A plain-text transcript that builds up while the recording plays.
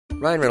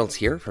Ryan Reynolds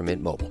here from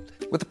Mint Mobile.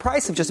 With the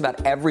price of just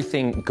about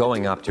everything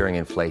going up during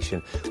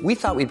inflation, we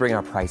thought we'd bring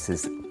our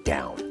prices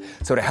down.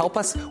 So to help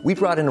us, we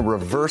brought in a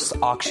reverse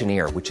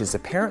auctioneer, which is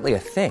apparently a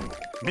thing.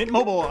 Mint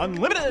Mobile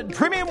Unlimited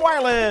Premium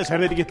Wireless. How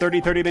to get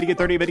 30, 30, bit to get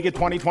 30, bit to get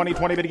 20, 20,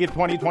 20, bit to get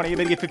 20, 20,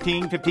 bit to get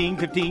 15, 15,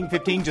 15,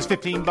 15, just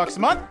 $15 a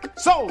month?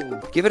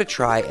 Sold! Give it a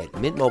try at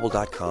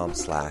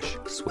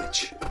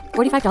mintmobile.com/switch.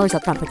 $45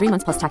 up front for 3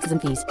 months plus taxes and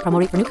fees. Promo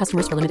rate for new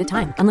customers for limited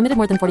time. Unlimited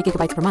more than 40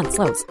 gigabytes per month.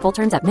 Slows full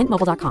terms at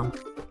mintmobile.com.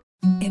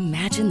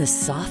 Imagine the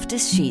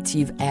softest sheets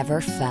you've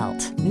ever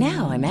felt.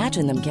 Now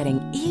imagine them getting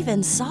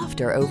even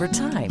softer over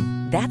time.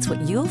 That's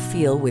what you'll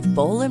feel with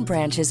Boll &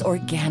 Branch's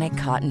organic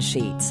cotton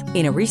sheets.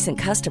 In a recent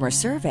customer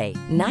survey,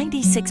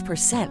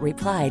 96%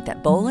 replied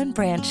that Boll &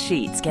 Branch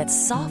sheets get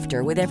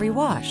softer with every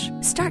wash.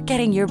 Start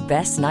getting your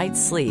best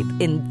night's sleep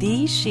in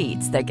these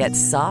sheets that get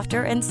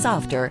softer and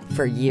softer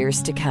for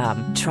years to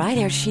come. Try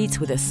their sheets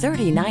with a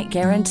 30-night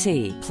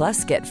guarantee.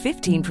 Plus, get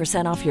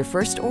 15% off your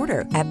first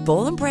order at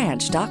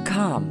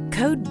bollandbranch.com.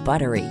 Code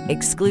BUTTERY.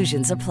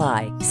 Exclusions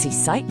apply. See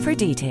site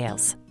for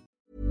details.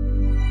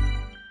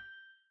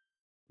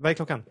 Vad är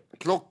klockan?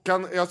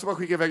 Klockan, jag ska bara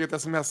skicka iväg ett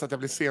sms att jag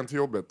blir sen till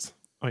jobbet.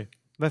 Oj,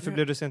 varför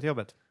blev du sen till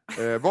jobbet?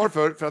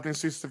 Varför? För att min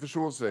syster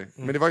försov sig.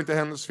 Men det var inte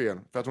hennes fel,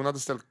 för att hon hade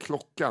ställt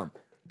klockan.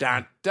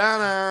 Da, da,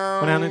 da.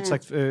 Hon hade inte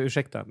sagt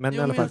ursäkta, men i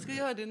alla fall. Jag ska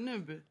göra det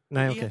nu.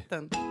 Nej, okej.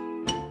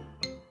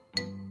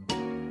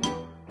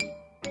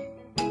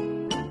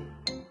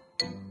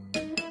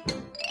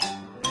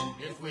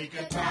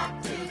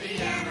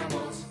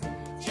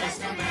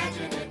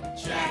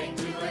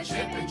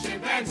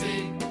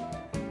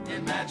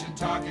 Imagine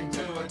talking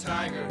to a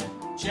tiger,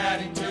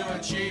 chatting to a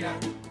cheetah.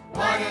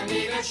 What a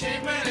neat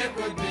achievement it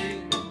would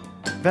be.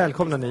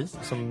 Välkomna ni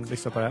som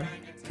lyssnar på det här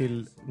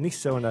till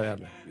Nisse och den där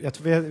äldre.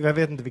 Jag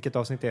vet inte vilket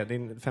avsnitt det är. Det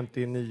är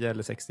 59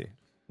 eller 60.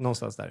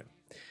 Någonstans där.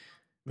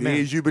 Det är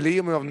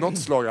jubileum av något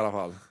slag i alla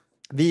fall.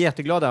 Vi är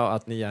jätteglada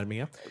att ni är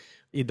med.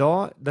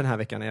 Idag, den här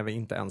veckan, är vi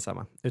inte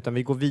ensamma. Utan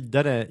vi går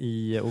vidare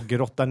och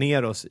grottar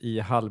ner oss i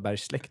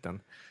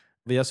Hallbergssläkten.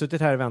 Vi har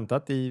suttit här och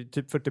väntat i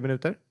typ 40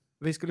 minuter.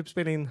 Vi skulle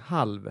spela in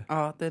halv.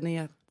 Ja, den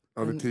är...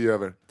 Ja, det är 10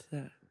 över.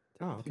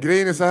 Okay.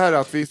 Grejen är så här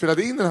att vi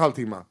spelade in en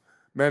halvtimme.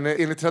 Men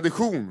enligt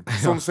tradition,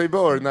 som sig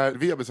bör när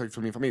vi har besökt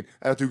från min familj,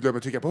 är att du glömmer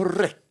trycka på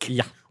räck.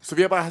 Ja. Så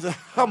vi har bara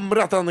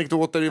hamrat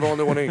anekdoter i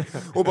vanlig ordning.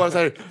 Och bara så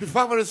här, hur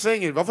fan var det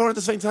svänger? Varför har du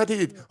inte svängt så här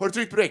tidigt? Har du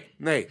tryckt på räck?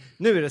 Nej.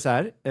 Nu är det så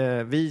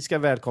här, vi ska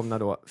välkomna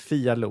då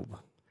Fia Lo.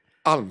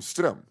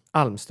 Almström.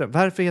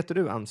 Varför heter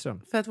du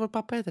Almström? För att vår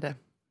pappa heter det.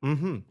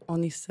 Mhm. Och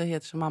Nisse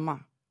heter som mamma.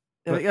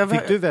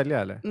 Fick du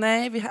välja eller?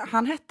 Nej,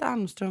 han hette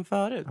Almström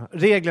förut. Ja,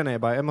 reglerna är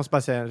bara, jag måste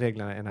bara säga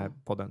reglerna i den här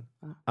podden.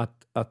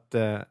 Att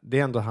det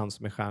är ändå han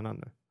som är stjärnan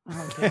nu.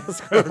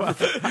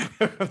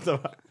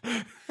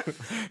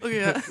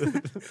 Okay.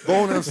 Vad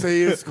hon än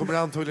säger så kommer det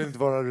antagligen inte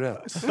vara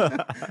rätt.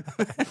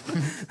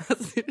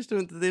 Alltså, jag förstår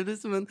inte, det blir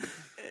som en...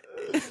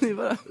 Det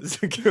bara...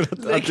 Så kul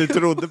att du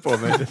trodde på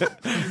mig.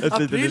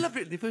 april,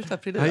 det är första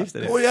april. Ja, just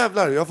det. Åh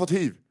jävlar, jag har fått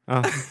hiv.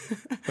 Ja.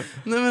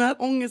 Nej, men här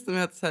ångesten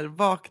med att så här,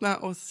 vakna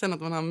och känna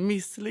att man har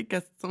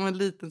misslyckats som en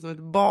liten, som ett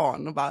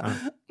barn. Och bara,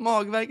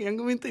 magvärken, jag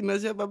kommer inte in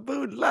och köpa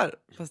bullar.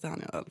 Fast det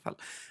hann jag i alla fall.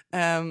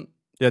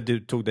 Ja, du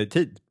tog dig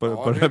tid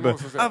på det.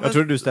 Jag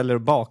tror du ställer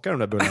och bakar de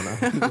där bullarna.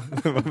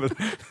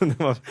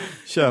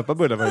 Köpa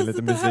bullar var ju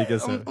lite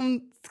besvikelse.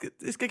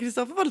 Ska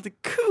Kristoffer vara lite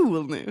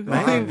cool nu? Nej,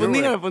 han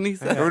imponerar på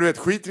Nisse. Ja, men du vet,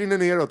 skit rinner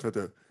neråt, vet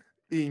du.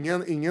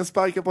 Ingen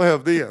sparkar på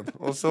hövdingen.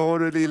 Och så har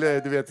du lille,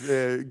 du vet,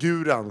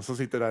 Guran som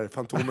sitter där,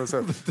 fantomen.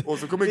 Och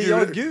så kommer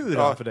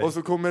Guran för dig. Och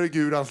så kommer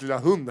Gurans lilla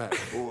hund här.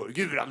 Och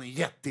Guran är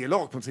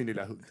jätteelak på sin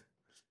lilla hund.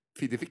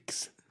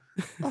 Fidefix.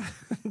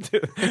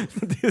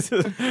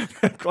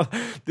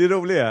 Det är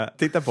roliga.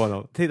 Titta på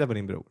honom. Titta på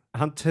din bror.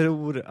 Han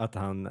tror att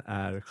han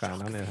är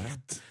stjärnan i det här.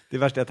 Det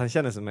värsta är att han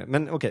känner som...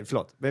 Men okej,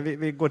 förlåt. Men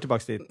vi går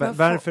tillbaka dit.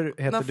 Varför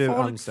heter du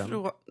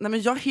Almström? Nej,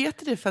 men jag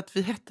heter det för att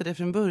vi hette det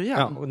från början.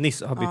 Ja, och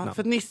Nisse har bytt namn.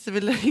 För Nisse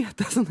ville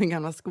heta som den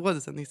gamla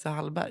skådisen Nisse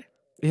Hallberg.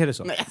 Är det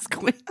så? Nej, jag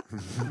skojar.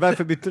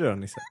 Varför bytte du då,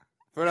 Nisse?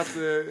 För att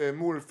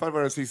morfar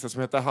var den sista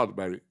som hette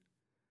Hallberg.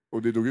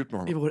 Och det dog ut med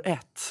honom. I vår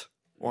ett.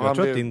 Och jag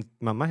tror att din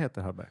mamma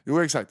heter Hallberg.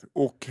 Jo, exakt.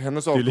 Och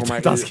hennes avkomma... Det är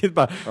lite taskigt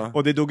bara. Ja.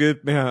 Och det dog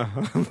ut med...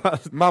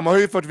 Mamma har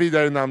ju fått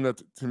vidare namnet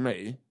till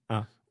mig.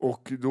 Ja.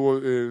 Och då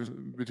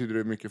betyder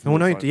det mycket för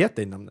hon har ju inte gett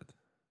dig namnet.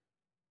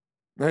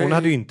 Nej. Hon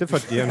hade ju inte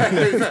fått igen.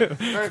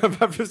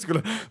 Varför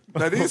skulle...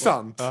 Nej, det är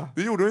sant. Ja.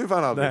 Det gjorde hon ju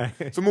fan aldrig.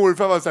 Nej. Så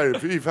morfar var så här,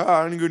 fy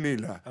fan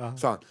Gunilla.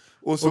 Ja.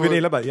 Och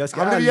Gunilla bara, jag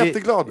ska han blev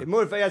jätteglad.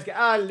 Morfar, jag ska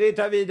aldrig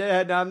ta vidare det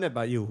här namnet.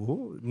 Bara,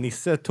 jo,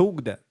 Nisse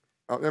tog det.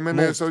 Ja,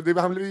 men så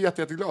han blev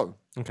jätteglad.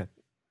 Okej.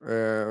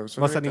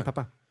 Vad sa din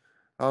pappa?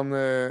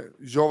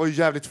 Jag var ju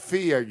jävligt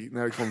feg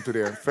när det kom till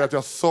det. För att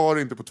jag sa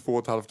det inte på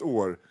 2,5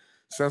 år.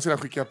 Sen jag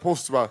skickade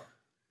post och bara,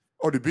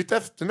 har du bytt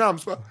efternamn?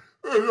 Så bara,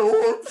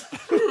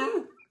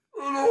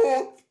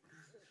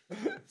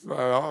 så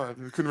ja,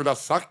 jag kunde väl ha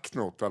sagt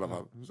något i alla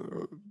fall.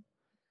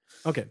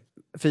 Okej.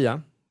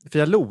 Fia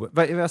Lo.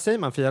 Vad säger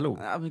man Fia Lo?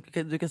 Ja,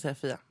 du kan säga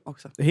Fia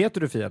också.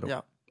 Heter du Fia Lo?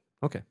 Ja.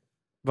 Okej.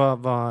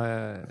 Vad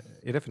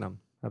är det för namn?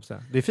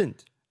 Det är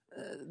fint.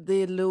 Det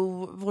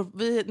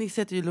är Nils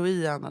heter ju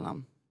Louis i andra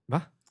namn.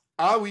 Va?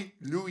 Ah oui,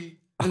 Louis.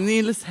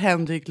 Nils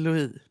Henrik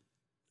Louis.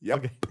 Japp.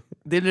 Okej.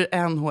 Det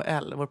blir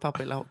NHL, vår pappa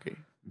gillar hockey.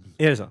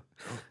 Är det så?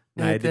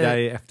 Nej, heter- det där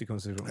är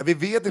efterkonstruktion. Ja, vi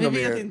vet inte Vi om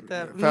det vet är... inte.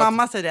 för att-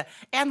 Mamma säger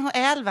det.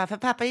 NHL va, för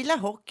pappa gillar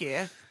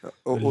hockey.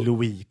 och-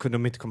 Louis, kunde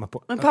de inte komma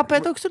på? Men pappa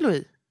heter också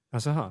Louis.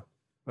 Alltså,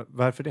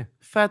 varför det?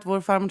 För att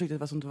vår farmor tyckte det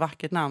var ett sånt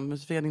vackert namn. Men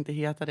så fick han inte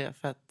heta det.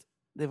 För att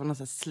det var något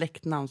sånt här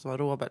släktnamn som var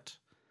Robert.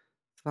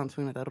 Så var han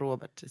tvungen att heta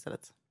Robert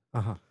istället.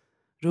 Aha.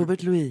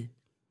 Robert Louis.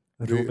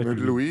 men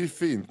Louis är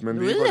fint, men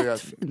Louis det, är bara är det,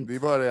 att, jättefint. det är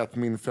bara det att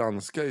min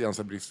franska är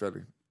ganska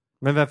bristfällig.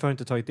 Men varför har du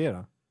inte tagit det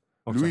då?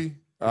 Också. Louis.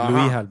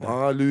 Louis Hallberg.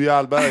 Ja, Louis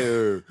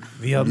Hallberg.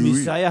 Vi har Louis.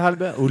 Messiah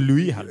Hallberg och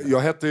Louis Hallberg. Jag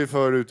hette ju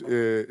förut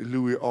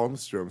Louis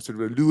Armstrong, så det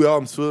blev Louis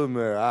Armstrong,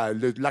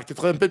 lagt ett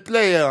trumpet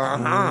player.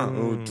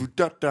 Och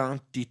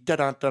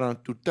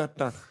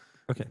tutata.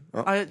 Okej.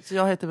 Ja, så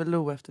jag heter väl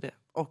Lou efter det.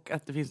 Och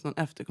att det finns någon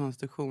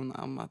efterkonstruktion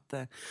om att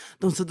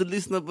de satt och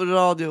lyssnade på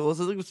radio och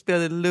så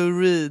spelade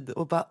Lou Reed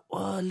och bara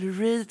Lou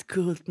Reed,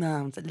 coolt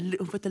namn.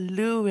 Hon får heta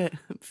Lou,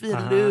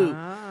 Fia Lou.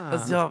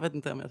 Alltså jag vet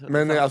inte om jag tror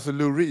Men det. alltså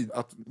Lou Reed,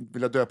 att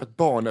vilja döpa ett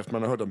barn efter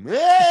man har hört dem.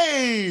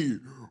 Hey!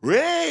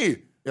 Hey!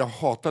 Jag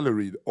hatar Lou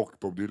Reed och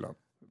Bob Dylan.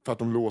 För att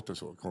de låter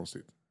så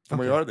konstigt. Får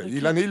man göra det?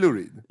 Gillar ni Lou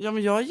Reed? Ja,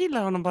 men jag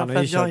gillar honom bara Han för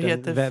har ju att jag kört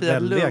heter en Fia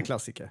Lou. väldiga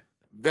klassiker.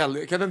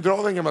 Kan den dra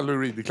av en gammal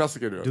Lou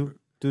Reed-klassiker nu? Du.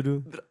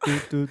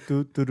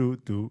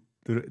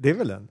 Det är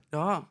väl den?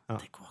 Ja, Ja.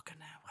 det kåkar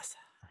nu.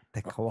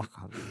 Det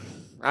kåkan.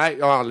 Nej,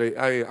 jag har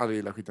aldrig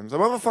gillat skiten. Så,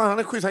 vad fan, han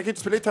är schysst. Han kan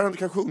inte spela gitarr, han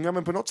kan sjunga,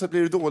 men på något sätt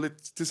blir det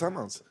dåligt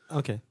tillsammans.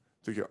 Okej.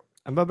 Tycker jag.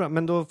 Ja, vad bra.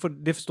 Men då får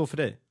det stå för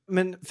dig.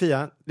 Men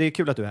Fia, det är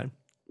kul att du är här.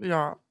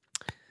 Ja.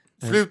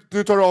 Slut,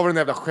 nu tar du av den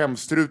jävla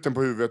skämstruten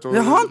på huvudet och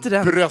Jag har inte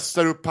den.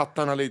 bröstar upp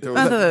pattarna lite. Och...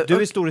 Vänta,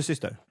 Du är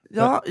storasyster.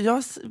 Ja,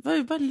 jag var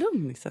ju bara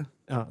lugn liksom.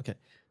 Ja, okej.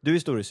 Du är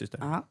storasyster.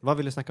 Ja. Vad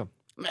vill du snacka om?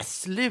 Men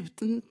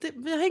slut,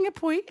 jag hänger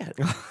på er.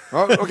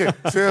 Ja, okej.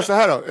 Så jag så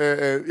här då.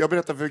 Jag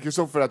berättade för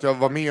Kristoffer att jag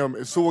var med om,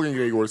 såg en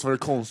grej igår som var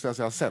det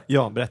konstigaste jag har sett.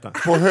 Ja, berätta.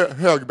 På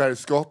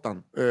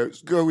Högbergsgatan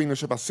ska jag gå in och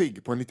köpa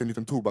cigg på en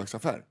liten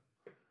tobaksaffär.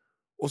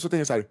 Och så tänkte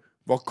jag så här,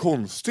 vad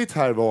konstigt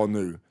här var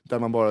nu, där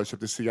man bara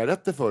köpte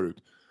cigaretter förut.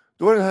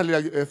 Då var det den här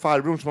lilla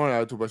farbrorn som har den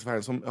här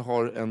tobaksaffären som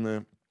har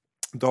en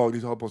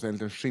dagligt har på sig en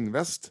liten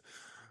skinnväst.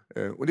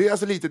 Och det är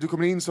alltså lite, du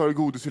kommer in så har du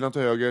godishyllan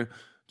till höger,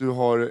 du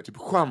har typ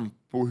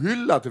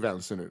schampohylla till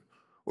vänster nu.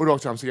 Och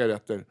rakt fram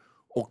cigaretter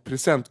och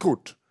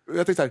presentkort. Och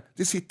jag tänkte så här,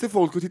 det sitter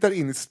folk och tittar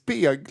in i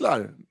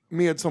speglar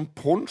med som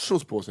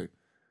ponchos på sig.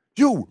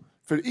 Jo,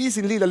 för i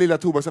sin lilla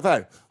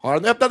tobaksaffär har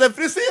han öppnat en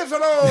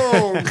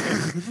frisersalong!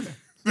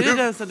 Det är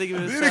den som ligger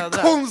vid Det är det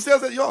Södra.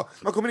 konstigaste. Ja,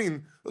 man kommer in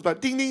och så bara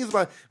ding ding, så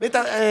bara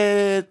vänta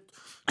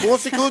 2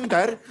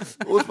 sekunder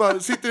och så bara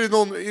sitter det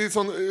någon i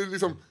sån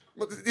liksom,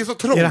 det är så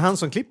trångt. Är det han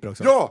som klipper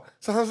också? Ja,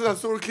 så han så där,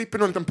 står och klipper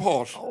någon liten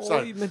page. Så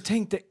här. Oj, men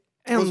tänk dig,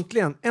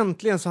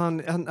 äntligen så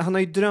han har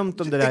ju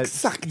drömt om det där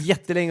Exakt.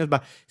 jättelänge och så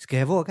bara, ska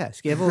jag våga?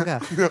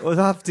 Och så har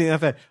haft sin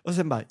affär och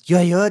sen bara,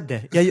 jag gör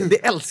det.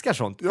 Det älskar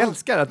sånt. Ja,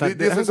 Älskar att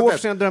det är han så går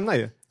bäst. för sina drömmar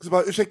ju. Så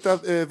bara, ursäkta,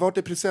 vart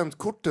är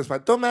presentkorten? Så bara,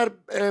 de är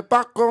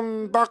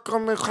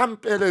bakom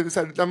schamp, eller så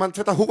här, där man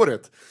tvättar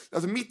håret.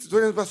 Alltså mitt, då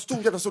är det bara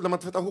stor jävla stol där man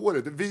tvättar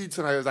håret. Vid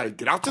sån här,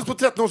 grattis på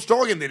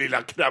 13-årsdagen din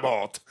lilla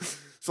krabat.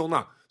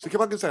 Såna. Så kan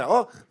man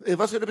säga,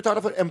 vad ska du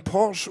betala för? En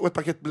page och ett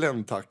paket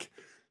Blend, tack.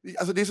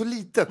 Alltså det är så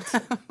litet.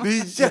 Det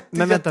är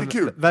Men vänta,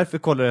 jättekul. varför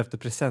kollar du efter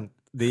present?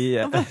 Det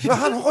är... Ja,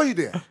 han har ju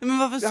det. Men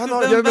varför Han skulle...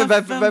 har-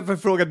 Ja, men varför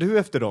frågar du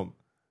efter dem?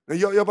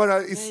 Jag bara,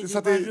 det så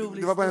att var det,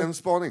 roligt. det var bara en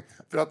spaning.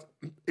 För att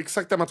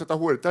exakt där man tvättar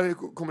håret, där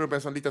kommer det upp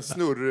en sån liten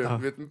snurr.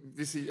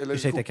 Eller,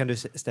 Ursäkta, kan du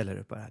ställa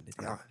dig upp här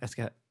lite? Ja.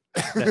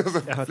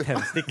 Jag har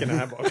tändstickorna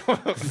här bakom.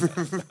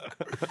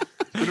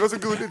 Men det var så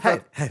gulligt för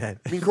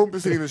att min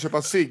kompis är inne och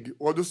köpa cigg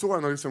och då står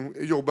han och liksom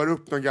jobbar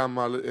upp någon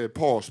gammal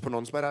page på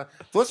någon som bara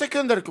 2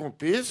 sekunder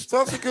kompis,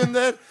 2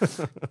 sekunder.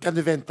 Kan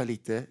du vänta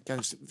lite?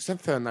 Sen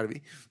fönar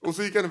vi. Och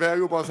så gick han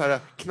iväg och bara så här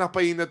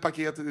knappa in ett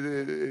paket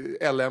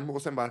LM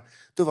och sen bara,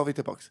 då var vi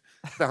tillbaks.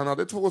 Där han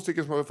hade 2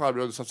 stycken små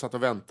farbröder som satt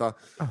och väntade.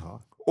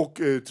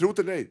 Och tro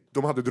till dig,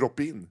 de hade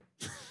drop-in.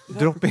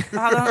 Drop-in.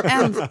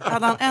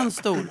 Hade han en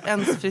stol,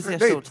 en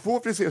friserstol? Nej, 2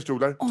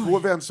 friserstolar, 2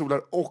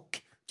 vändstolar och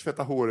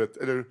tvätta håret,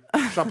 eller Var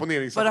det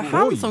schamponeringsstation.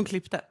 han som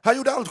klippte? Han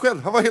gjorde allt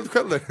själv, han var helt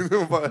själv där. Det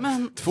var bara,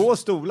 Men 2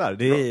 stolar,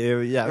 det är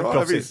ju jävligt ja,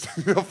 proffsigt.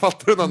 visst. Jag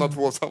fattar en annan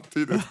 2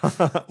 samtidigt.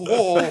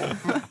 Åh.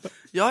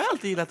 jag har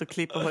alltid gillat att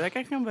klippa hår. Jag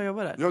kanske kan börja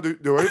jobba där. Ja,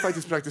 du har ju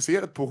faktiskt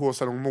praktiserat på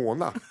Hårsalong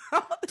Mona.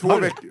 2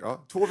 veckor,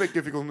 ja, 2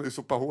 veckor fick hon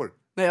sopa hår.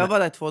 Nej, jag var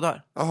där i 2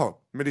 dagar. Jaha,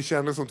 men det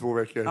kändes som 2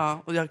 veckor.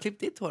 Ja, och jag har klippt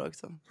ditt hår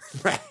också.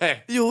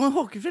 Nej, Jo, med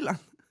hockeyfrillan.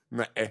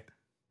 nej.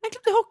 Jag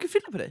klippte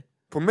hockeyfrilla på dig.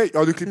 På mig?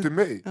 Ja, du klippte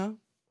mig. Ja.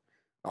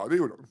 Ja, det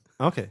gjorde hon.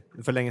 Okej,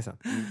 för länge sedan.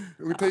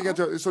 Jag tänker att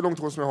jag är så långt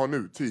hår som jag har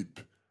nu, typ.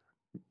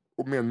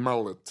 Och med en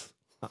mallet.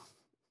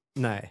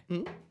 Nej.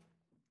 Mm.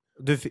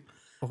 Du fick...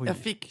 Oj. Jag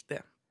fick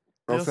det.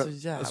 Det var sen- så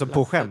jävla Alltså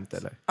på skämt fett.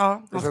 eller?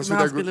 Ja, sen han så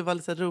där skulle vara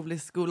lite så här rolig i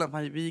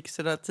skolan. Vi gick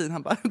så där tiden.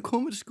 Han bara, jag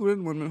kommer till skolan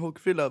imorgon med en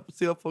hockeyfrilla och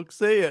se vad folk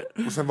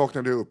säger. Och sen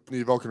vaknade jag upp,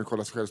 nyvaken och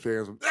kollade sig själv i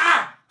spegeln. Så,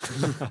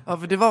 Ja,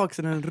 för det var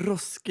också den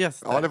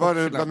roskigaste. ja, det var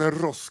hockeyfrillan. bland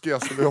den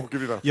roskigaste med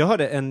hockeyfrillan. Jag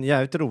hörde en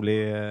jävligt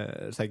rolig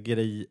så här,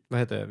 grej, vad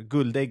heter det?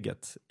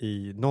 Guldägget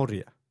i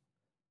Norge.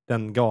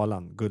 Den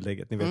galan,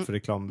 Guldägget, ni vet för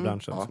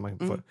reklambranschen. Ja. Som man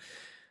får.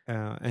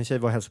 En tjej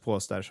var och hälsade på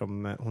oss där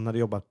som hon hade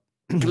jobbat,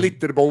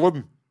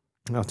 Glitterbollen.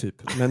 ja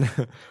typ, men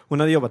hon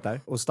hade jobbat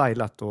där och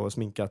stylat och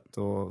sminkat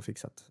och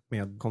fixat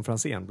med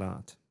konferensen bland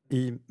annat.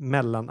 I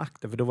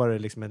mellanakten, för då var det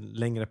liksom en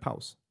längre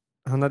paus.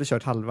 Han hade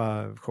kört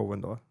halva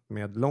showen då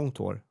med långt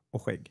hår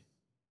och skägg.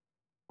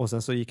 Och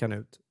sen så gick han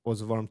ut och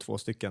så var de 2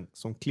 stycken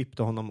som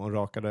klippte honom och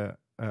rakade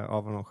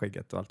av honom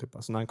skägget och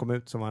alltihopa. Så när han kom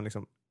ut så var han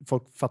liksom,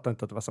 folk fattade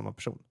inte att det var samma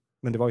person.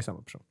 Men det var ju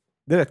samma person.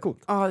 Det är rätt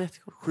coolt. Ja, det är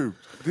jättekul. Sjukt.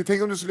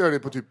 Tänk om du skulle göra det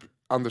på typ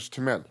Anders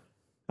Timell.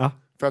 Ja.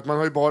 För att man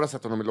har ju bara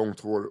sett honom med långt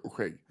hår och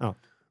skägg. Ja.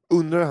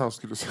 Undrar hur han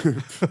skulle se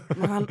ut.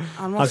 Men han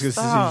skulle måste se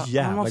så ha,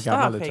 jävla han måste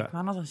gammal ha ut, skägg, tror jag. för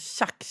han har sån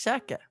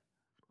tjackkäke.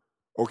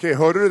 Okej,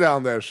 hörde du det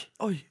Anders?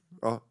 Oj.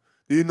 Ja.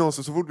 Det är ju någon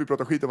som så fort vi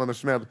pratar skit om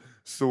Anders Timell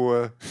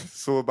så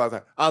bara så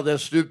här,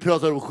 Anders, du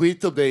pratar om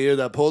skit om dig i den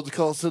där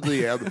podcasten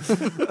igen.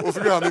 Och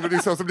så blir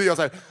han och så blir jag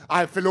så här,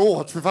 nej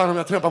förlåt, för fan om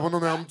jag träffar på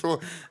någon ömt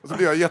och så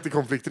blir jag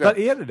jättekonflikträdd. Vad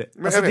är det?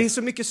 Men Alltså, jag det är vet.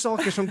 så mycket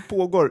saker som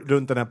pågår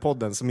runt den här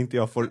podden som inte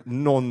jag får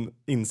någon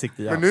insikt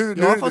i. Men nu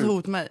Jag har är fått det du.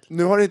 hotmail.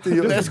 Nu har det inte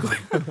jag. Nej, jag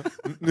skojar.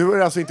 Nu är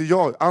det alltså inte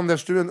jag.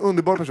 Anders, du är en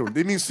underbar person.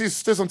 Det är min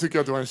syster som tycker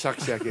att du har en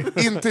tjackkäke.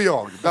 Inte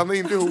jag. Blanda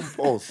inte ihop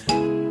oss.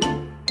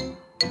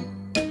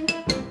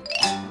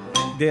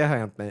 Det har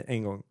hänt mig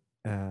en gång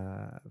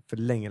för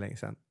länge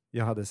sedan.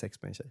 Jag hade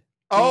sex med en tjej.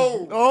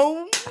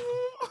 Oh!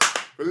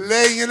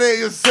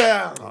 Länge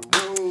sen!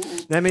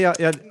 Nej,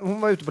 men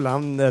hon var ute på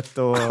landet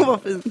och...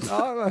 Vad fint.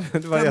 Ja,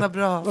 det var Denna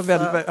bra. var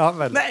väldigt, ja,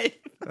 väldigt.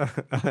 Nej!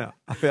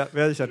 Ja,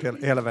 vi hade kört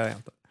hela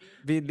varianten.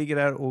 Vi ligger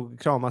där och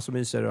kramas och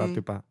myser och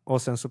alltihopa.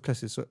 Och sen så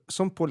plötsligt,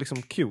 som på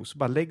liksom cue, så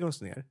bara lägger hon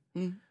oss ner.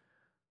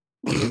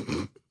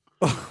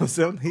 Och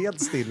så är hon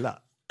helt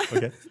stilla.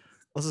 Okay?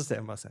 Och så säger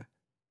hon bara så här: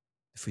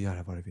 du får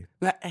göra vad du vill.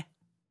 Nej.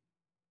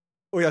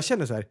 Och jag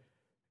känner så här...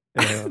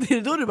 Det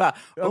är då du bara,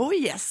 oh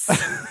yes.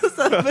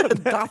 Så börjar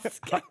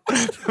daska.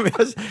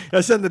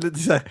 jag kände lite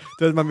så här,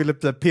 du vet, man ville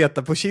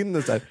peta på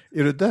kinden så här,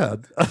 är du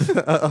död?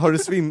 Har du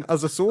svim?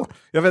 Alltså så.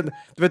 Jag vet,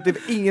 du vet, det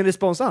är ingen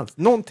respons alls.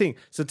 Någonting.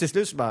 Så till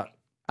slut så bara,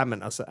 nej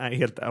men alltså,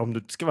 helt, om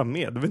du ska vara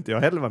med, då vill inte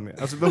jag heller vara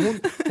med. Alltså,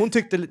 hon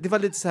tyckte, det var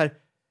lite så här,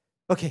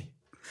 okej,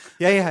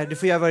 jag är här, du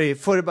får göra vad du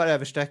får det bara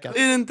överstökat.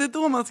 Är det inte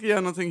då man ska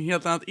göra någonting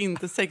helt annat,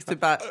 inte sex, typ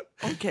bara,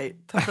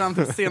 okej, ta fram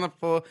senap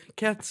på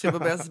ketchup och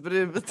börja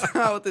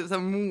spruta och typ så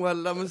här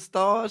måla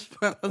mustasch.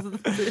 Alltså,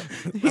 det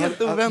är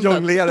helt oväntat.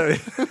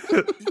 Jonglerar.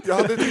 Jag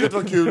hade tyckt att det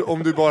var kul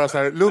om du bara så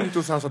här lugnt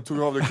och sansat tog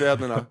av dig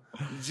kläderna,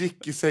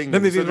 gick i sängen.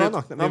 Nej, men vi så var vet-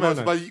 nakna, ja, vi men var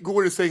alltså, nakna. bara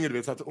går i sängen, du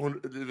vet, så att hon,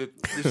 du vet,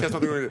 det känns som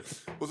att hon går in.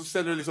 Och så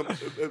ställer du liksom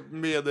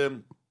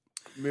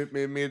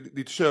med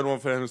ditt kön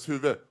ovanför hennes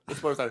huvud och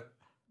så bara så här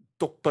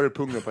doppar du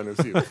pungen på hennes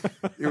hud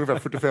i ungefär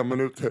 45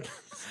 minuter.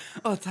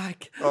 Åh,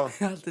 tack. Ja.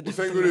 Jag har alltid Och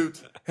sen går du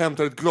ut,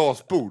 hämtar ett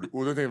glasbord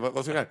och då tänker jag,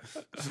 vad ska jag här?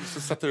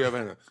 Så sätter du över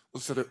henne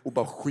och, så sätter, och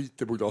bara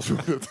skiter på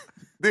glasbordet.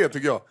 Det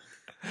tycker jag.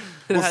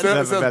 Och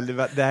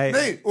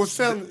nej, och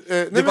sen...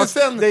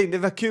 Det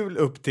var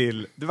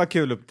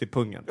kul upp till,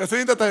 pungen. Jag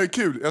säger inte att det här är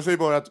kul, jag säger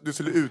bara att du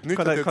skulle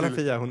utnyttja det Kolla till,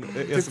 Fia, hon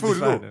är till så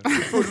besvärlig.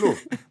 fullo.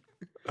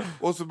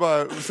 Och så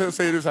bara, sen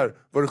säger du så här,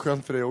 var det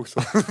skönt för dig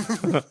också?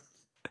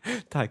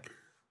 Tack.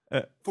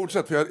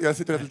 Fortsätt, för jag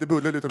sitter lite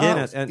buller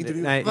utan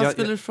Nej, Vad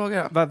skulle du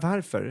fråga då?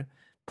 Varför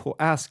på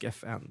Ask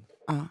FN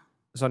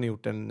så har ni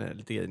gjort en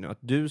lite grej nu att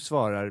du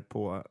svarar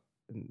på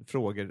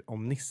frågor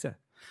om Nisse.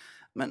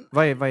 Men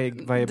Vad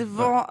är det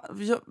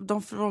var,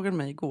 de frågade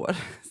mig igår.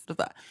 Så det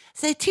bara,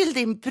 säg till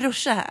din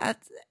brorsa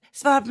att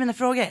svara på mina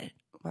frågor.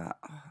 Bara,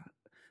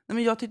 nej,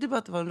 men jag tyckte bara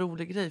att det var en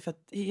rolig grej. För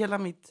att hela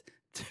mitt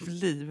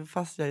liv,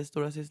 fast jag är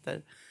stora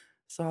syster,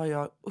 så har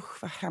jag,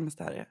 usch vad hemskt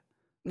det här är.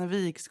 När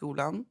vi gick i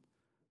skolan,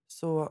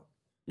 så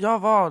jag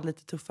var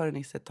lite tuffare än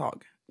Nisse ett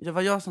tag. Det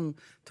var jag som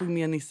tog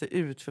med Nisse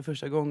ut för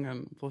första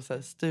gången på så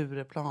här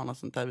Stureplan och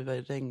sånt där. Vi var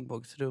i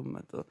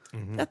regnbågsrummet. Och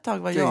ett tag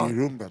var jag...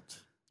 Gängrummet.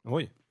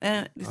 Oj.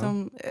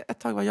 Ett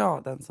tag var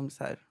jag den som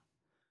så här...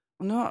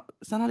 Och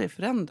sen har det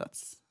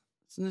förändrats.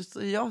 Så nu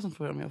är jag som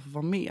frågar om jag får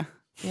vara med.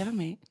 Får jag vara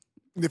med?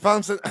 Det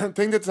fanns tänk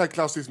dig ett så här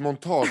klassiskt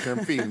montage i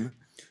en film.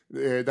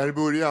 Där i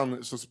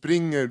början så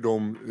springer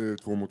de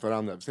två mot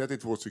varandra. Säg att det är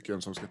 2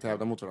 stycken som ska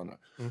tävla mot varandra.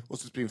 Och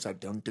så springer så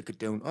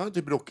här,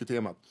 typ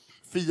Rocky-temat.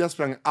 Fia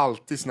sprang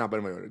alltid snabbare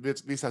än vad jag gör. Du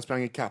vet, vissa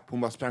sprang i kapp,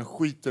 hon bara sprang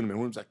skiten med.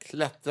 Hon så här,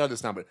 klättrade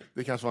snabbare.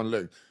 Det kanske var en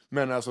lögn.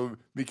 Men alltså,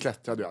 vi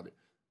klättrade ju aldrig.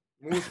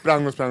 Hon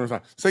sprang.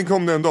 Sen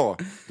kom det en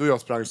dag då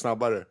jag sprang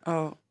snabbare.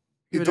 Ja.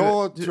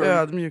 Idag du tror jag...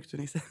 ödmjuk du,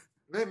 Nisse.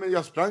 Nej, men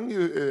jag sprang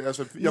ju,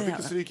 alltså, jag fick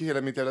ju stryk i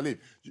hela mitt jävla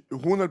liv.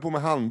 Hon höll på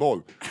med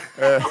handboll.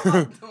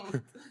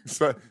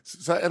 Så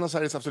en av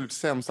Sveriges absolut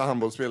sämsta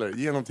handbollsspelare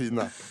genom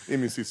tiderna är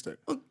min syster.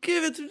 Åh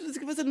gud, jag trodde det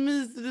skulle vara så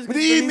mysigt. Men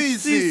det är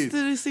mysigt!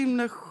 Syster är så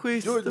himla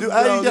schysst. Du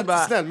är ju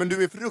jättesnäll, men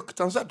du är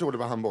fruktansvärt dålig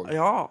på handboll.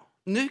 Ja,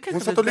 nu kanske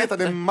Hon satt och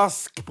letade en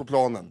mask på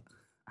planen.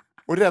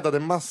 Och räddade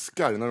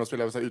maskar när de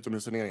spelade så här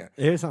utomhusturneringar.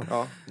 Är det sant?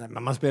 Ja. Nej,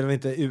 men man spelar väl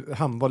inte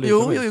handboll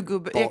Jo,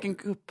 utomhus? Eken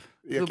Cup.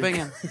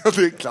 Gubbängen. Ja,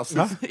 det är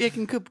klassiskt.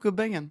 Eken Cup,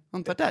 Gubbängen. Har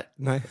inte varit där?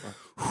 Nej.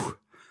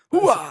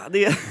 Wow,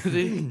 det är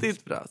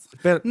riktigt bra.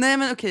 Nej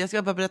men okej, jag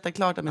ska bara berätta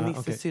klart om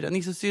Nisses syrra.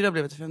 Nisses syrra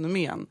blev ett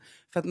fenomen.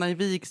 För att när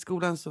vi gick i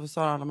skolan så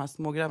sa alla de här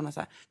smågrabbarna så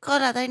här: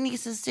 kolla, där är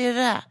Nisses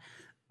syrra.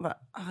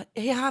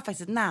 Jag har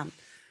faktiskt ett namn.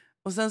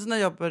 Och sen så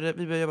när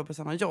vi började jobba på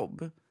samma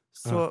jobb,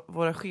 så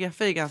våra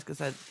chefer är ganska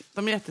så här,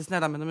 de är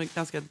jättesnälla men de är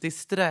ganska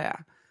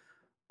disträ.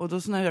 Och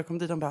då så när jag kom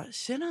dit, de bara: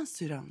 tjena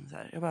syrran. Så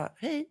här. Jag bara: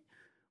 hej.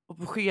 Och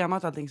på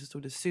schemat och allting så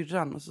stod det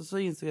syrran. Och så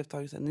insåg jag ett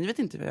tag så här: ni vet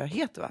inte vad jag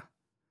heter, va?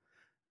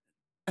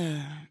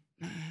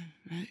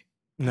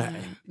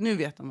 Nej. Nu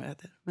vet de vad jag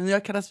heter. Men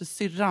jag kallas för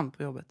syrran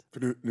på jobbet.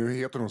 För nu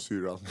heter hon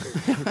syrran.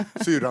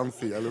 Syrran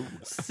Fjällo.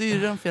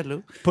 Syrran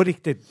Fjällo. På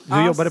riktigt?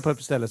 Du jobbade på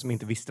ett ställe som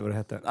inte visste vad det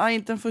hette? Ja,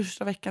 inte den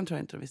första veckan tror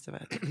jag inte de visste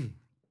vad jag hette.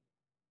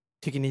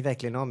 Tycker ni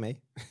verkligen om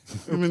mig?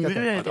 Men nu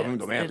är det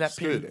de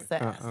älskar ju det.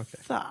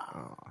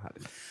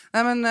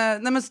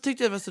 Nej men så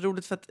tyckte jag det var så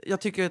roligt för att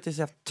jag tycker att det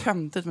är så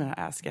töntigt med den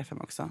här Ask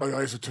FM också. Ja,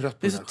 jag är så trött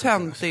på det. Det är så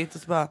töntigt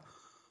och så bara: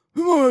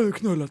 hur många har du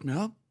knullat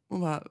med? Och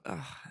bara: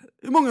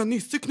 hur många har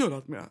Nisse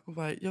knullat med? Och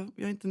bara: jag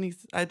är inte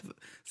Nisse.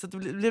 Så det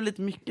blev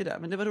lite mycket där.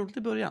 Men det var roligt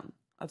i början.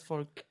 Att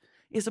folk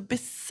är så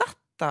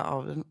besatta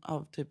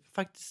av typ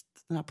faktiskt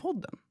den här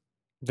podden.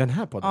 Den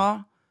här podden?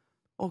 Ja.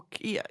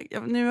 Och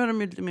nu är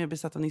de ju lite mer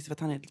besatta av Nisse för att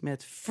han är lite mer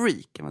ett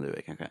freak än vad du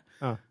är kanske.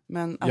 Ja.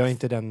 Men jag är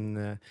inte den...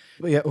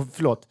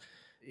 förlåt.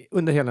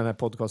 Under hela den här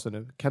podcasten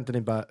nu, kan inte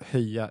ni bara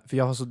höja? För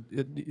jag har så...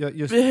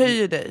 vi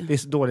höjer dig. Det är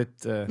så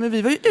dåligt... Men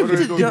vi var ju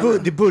ute.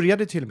 Det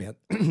började till och med.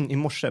 I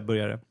morse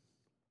började det.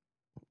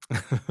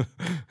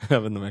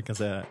 Jag vet inte om jag kan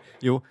säga det.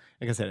 Jo,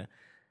 jag kan säga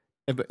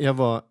det. Jag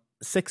var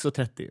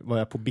 6:30 var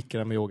jag på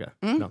Bikram med yoga.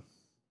 Ja.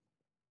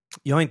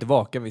 Jag är inte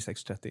vaken vid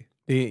 6:30.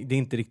 Det är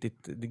inte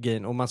riktigt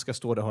grejen. Och man ska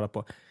stå där och hålla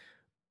på.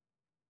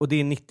 Och det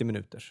är 90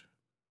 minuter.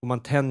 Och man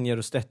tänjer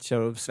och stretchar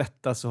och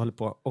svettas och håller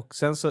på. Och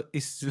sen så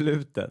i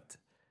slutet,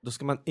 då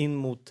ska man in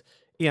mot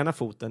ena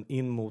foten,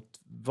 in mot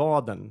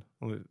vaden.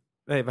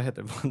 Nej, vad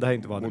heter det? Det här är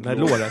inte vaden. Nej,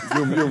 låret.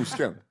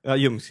 Ljumsken. Ja,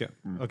 ljumsken.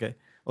 Okej.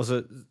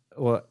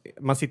 Och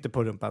man sitter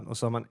på rumpan och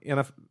så har man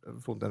ena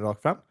foten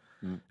rakt fram.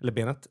 Eller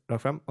benet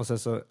rakt fram. Och sen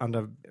så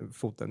andra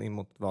foten in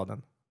mot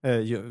vaden.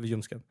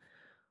 Ljumsken.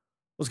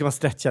 Och ska man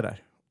stretcha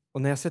där.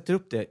 Och när jag sätter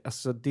upp det,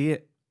 alltså det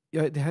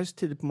här är så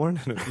tidigt på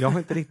morgonen nu. Jag har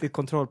inte riktigt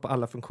kontroll på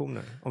alla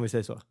funktioner, om vi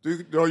säger så.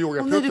 Du har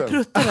yogaprutten. Om du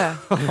pruttade.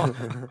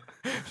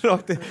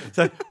 Rakt i,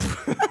 så här.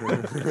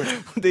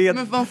 Det är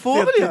men man får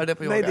väl göra det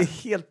på yoga? Nej, det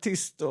är helt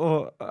tyst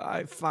och...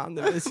 Aj, fan.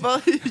 Det är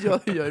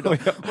vad gör du då?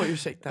 Oj,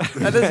 ursäkta.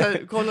 Eller så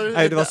här, kollar du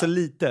nej, det var så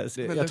lite.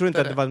 Så jag tror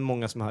inte att det var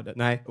många som hade.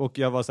 Nej, och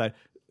jag var så här...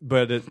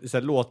 Började så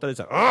här, låta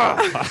lite så här...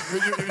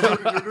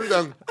 Gjorde du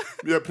den?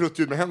 Vi har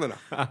pruttljud med händerna.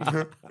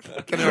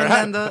 Kan du göra det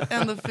här?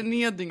 Ändå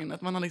förnedringen,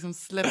 att man har liksom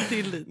släppt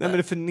till lite. Nej,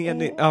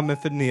 men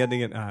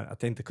förnedringen är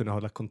att jag inte kunde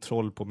hålla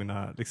kontroll på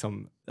mina...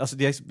 Liksom, alltså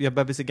jag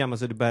börjar bli så gammal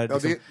så det börjar...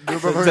 Liksom,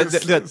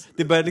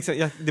 det börjar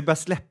liksom, det börjar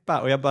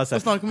släppa och jag bara så här...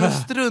 Och snart kommer du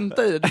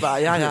strunta i det. Du bara,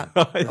 jag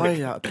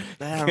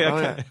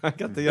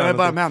är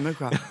bara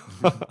människa.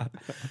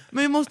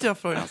 Men vi måste jag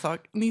fråga en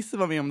sak. Nisse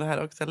var med om det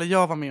här också, eller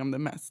jag var med om det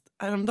mest.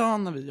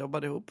 Häromdagen när vi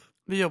jobbade ihop.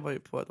 Vi jobbar ju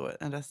på då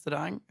en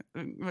restaurang.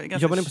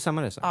 Jobbar ni på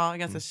samma resa? Ja,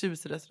 ganska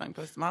tjusig restaurang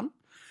på Östermalm.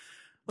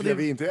 Och det är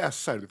vi inte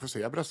SR, du får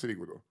säga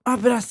Brasserigo då.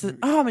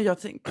 Men jag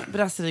tänkte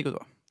Brasserigo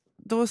då.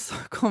 Då så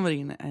kommer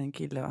in en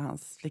kille och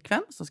hans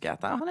flickvän som ska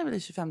äta. Han är väl i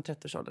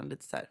 25-30-årsåldern,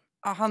 lite så här.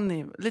 Ja, han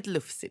är lite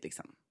lufsig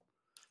liksom.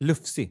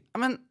 Lufsig? Ja,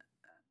 men...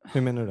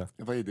 Hur menar du då?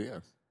 Vad är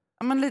det?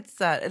 Ja, men lite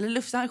så här, eller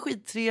lufsig, han är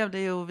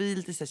skittrevlig och vi är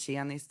lite så här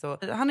tjenis.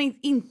 Och han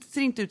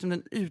ser inte ut som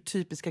den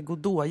urtypiska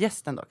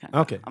Godot-gästen då kanske.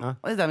 Okej.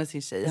 Och det där med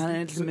sin tjej, han är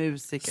lite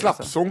musiker.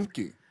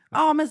 Slappsonky.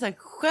 Ja, men så här,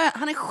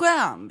 han är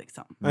skön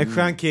liksom. En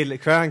skön kille,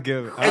 skön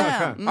gubbe.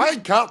 En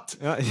katt!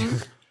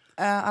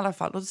 I alla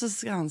fall, och så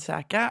ska han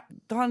käka.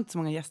 Då har inte så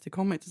många gäster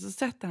kommit. Och så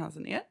sätter han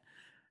sig ner.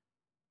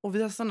 Och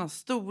vi har sådana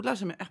stolar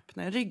som är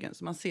öppna i ryggen.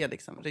 Så man ser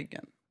liksom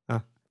ryggen.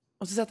 Ja.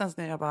 Och så sätter han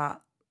sig ner och jag bara...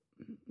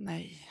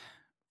 Nej.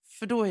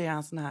 För då är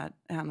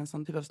han en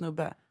sån typ av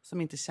snubbe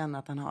som inte känner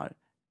att han har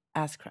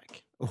ass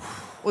crack.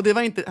 Och det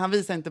var inte, han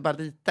visade inte bara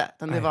lite.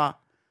 Utan det var...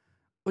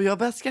 Och jag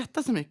började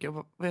skratta så mycket.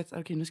 Och vet,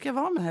 okej, nu ska jag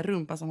vara med den här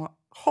rumpan som har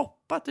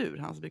hoppat ur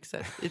hans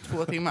byxor i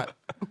 2 timmar.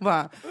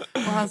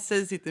 Och hans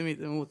tjej sitter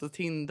mitt emot och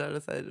tindrar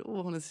och säger,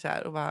 hon är så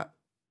kär. Och bara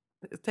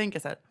tänker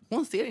så här,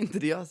 hon ser inte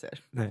det jag ser.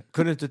 Nej.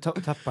 Kunde du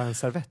inte tappa en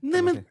servett?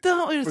 Nej, men då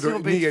är det så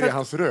jobbigt. Ner i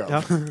hans röv.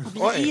 Ja.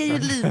 Vi är ju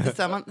lite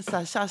så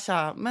här,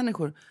 tja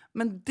människor.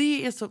 Men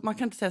det är så, man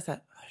kan inte säga så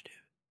här, hör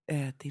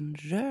du, din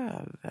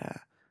röv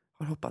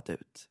har hoppat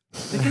ut.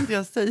 Det kan inte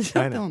jag säga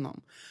till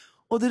honom.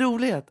 Och det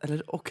roliga,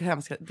 och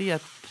hemska, det är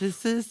att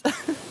precis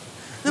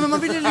Nej, men man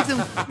vill ju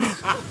liksom...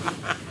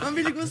 Man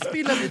vill ju gå och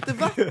spilla lite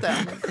vatten.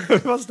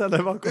 Vad ställer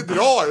jag bakom? Det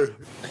drar!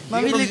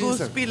 Man vill ju Genom gå och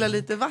jeansen. spilla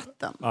lite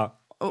vatten.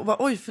 Ja. Och bara,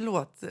 oj,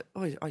 förlåt.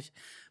 Oj.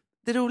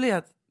 Det roliga är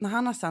att när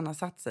han sen har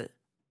satt sig,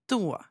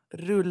 då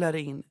rullar det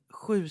in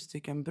 7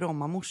 stycken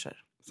Brommamorsor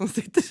som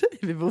sitter sig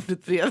vid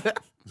bordet bredvid.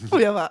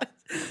 Och jag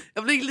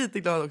blir lite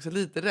glad också,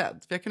 lite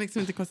rädd. För jag kan liksom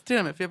inte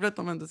koncentrera mig, för jag vill att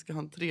de ändå ska ha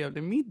en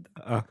trevlig middag.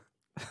 Ja.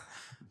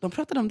 De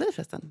pratade om dig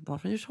förresten. De var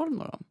från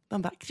Djursholm och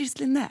de bara, Chris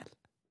Linnell.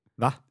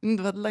 Va? Du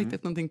hade lagt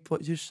ut någonting på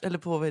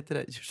vad heter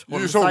det?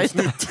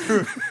 Djursholmsnytt.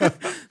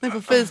 Nej,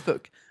 på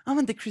Facebook. Ja,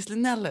 men det är Chris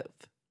Linnell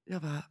upp.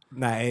 Jag bara,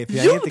 Nej, för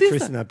jag Jo, är inte det är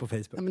Chris så. Linnell på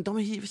Facebook. ja, men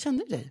de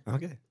känner dig.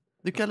 Okej.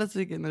 Du kallade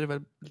sig när du var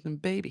en liten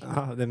baby.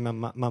 Ja, det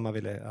mamma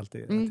ville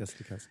alltid att jag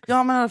skulle kallas.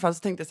 Ja, men i alla fall så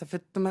tänkte jag så här,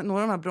 för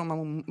några av de här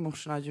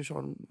Brommamorsorna,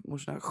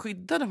 Djursholm-morsorna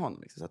skyddade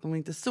honom liksom, så att de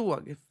inte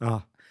såg.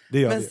 Ja, det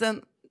gör Men vi.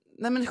 sen,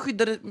 men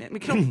skyddade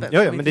med kroppen.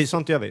 Ja, men det är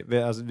sånt gör vi.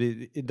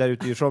 Vi där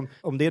ute i Djursholm,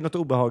 om det är något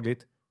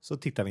obehagligt så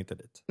tittar vi inte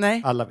dit.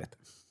 Nej, Alla vet.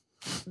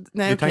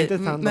 nej, vi tar okej.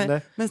 inte hand om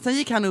det. Men sen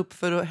gick han upp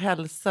för att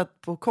hälsa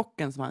på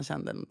kocken som han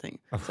kände någonting.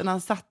 Sen när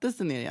han satte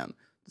sig ner igen,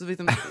 så vet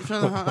han,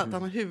 från att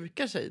han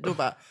hukar sig, då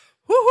bara,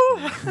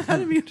 hoho, här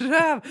är min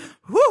röv,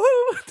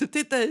 hoho, du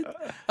titta hit.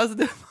 Alltså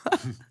det var...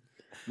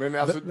 Men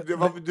alltså,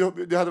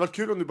 det hade varit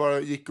kul om du bara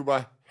gick och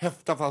bara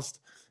häfta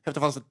fast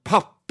ett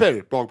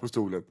papper bak på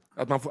stolen.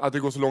 Att det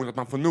går så långt att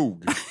man får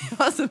nog.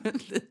 Alltså, men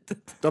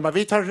litet. De bara,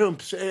 vi tar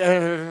rumps...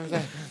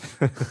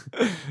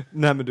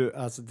 Nej, men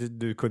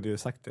du kunde ju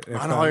sagt det.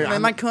 Han har ju-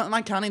 Men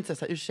man kan inte säga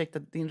så här, ursäkta,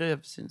 din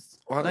röv syns.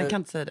 Och han Man är-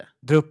 kan inte säga det.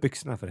 Dra upp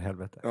byxorna för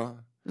helvete. Ja.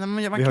 Nej, men man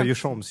Vi har kan...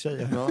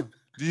 Djursholmstjejer. Ja.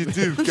 Det är ju De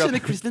dukat. känner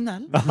Chris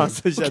Linnell.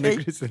 Alltså känner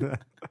Okej. Chris Linnell.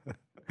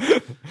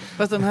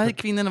 Fast de här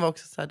kvinnorna var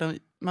också så här,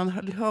 man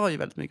hör ju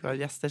väldigt mycket vad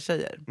gäster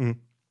säger. Mm.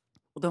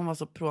 Och de var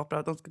så propra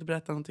att de skulle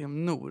berätta någonting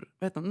om Nor.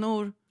 Vet du,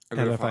 Nor?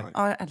 Eller fan.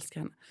 Ja, jag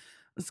älskar henne.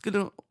 Då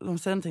skulle de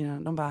säga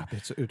någonting, de bara, Jag blir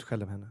så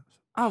utskälld av henne.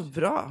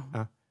 bra.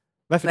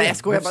 Varför Nej, det? jag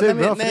skojar Varför bara. säger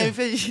du bra för Nej, det?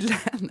 för jag gillar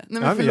henne. Nej,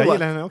 men Ja, men jag förlåt.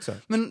 gillar henne också.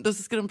 Men då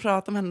så ska de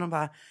prata om henne och de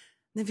bara,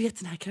 ni vet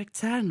den här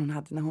karaktären hon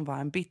hade när hon var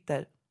en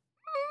bitter.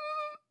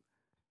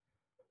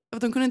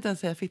 De kunde inte ens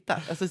säga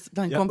fitta. Alltså,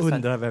 bland Jag kompisar.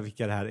 undrar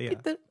vilka det här är.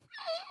 Bitter.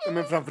 Ja,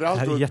 men framförallt Det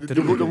här är då,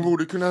 jätteroligt. de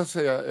borde kunna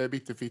säga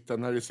bitterfitta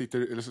när det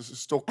sitter eller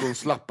Stockholm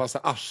slappas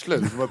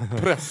arslet som har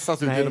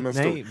pressats ut genom en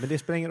stol. Nej, men det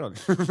spelar ingen roll.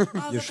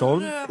 Alltså,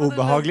 Djursholm, rövade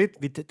obehagligt,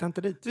 vi tittar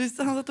inte dit. Visst,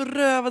 han satt och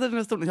rövade den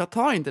här stolen. Jag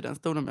tar inte den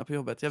stolen med på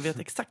jobbet. Jag vet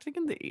exakt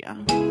vilken det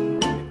är.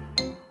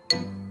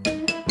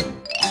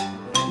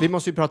 Vi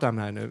måste ju prata om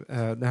det här nu.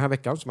 Den här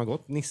veckan som har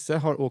gått. Nisse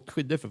har åkt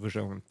skidor för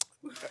första gången.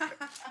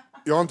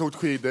 Jag har inte åkt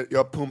skidor,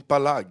 jag har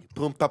pumpat lagg,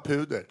 pumpat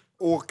puder,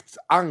 åkt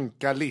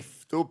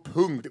ankarlift och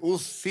punkt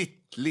och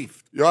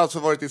sittlift. Jag har alltså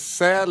varit i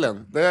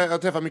Sälen, där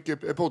jag träffat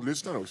mycket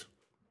poddlyssnare också.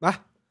 Va?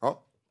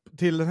 Ja.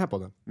 Till den här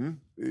podden?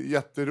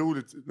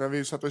 Jätteroligt när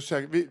vi satt och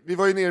käkade. Vi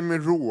var ju nere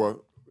med Rå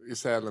i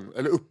Sälen,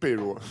 eller uppe i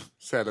Rå,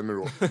 Sälen med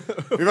Rå.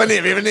 Vi var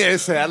nere i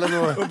Sälen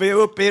och Vi är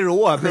uppe i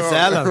Rå med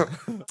Sälen.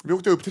 vi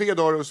åkte upp 3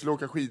 dagar och skulle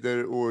åka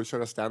skidor och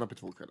köra stand-up i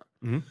 2 kvällar.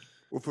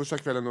 Och första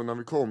kvällen då när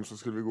vi kom så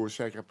skulle vi gå och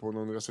käka på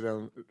någon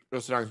restaurang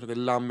som heter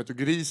Lammet och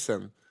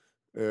grisen.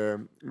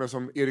 Men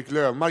som Erik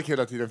Löfmark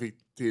hela tiden fick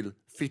till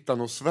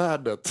Fittan och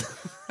svärdet.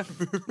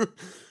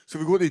 Så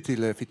vi går dit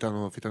till Fittan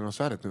och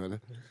svärdet nu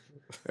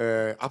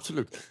eller?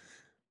 Absolut.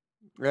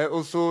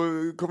 Och så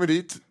kommer vi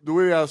dit. Då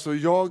är det alltså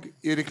jag,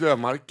 Erik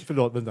Löfmark.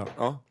 Förlåt, vänta.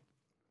 Ja.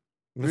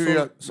 Men Nu är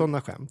jag-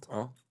 sådana skämt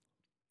Ja.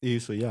 är ju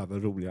så jävla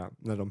roliga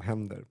när de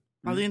händer.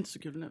 Ja, det är inte så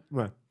kul nu.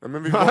 Nej. Ja,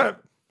 men vi var...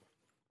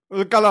 Och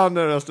så kallar han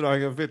den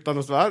restaurangen Fittan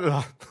och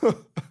svärdet.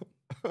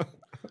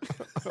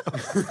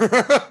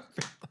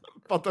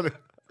 Fattar ni?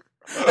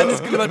 Nej, det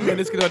skulle varit med.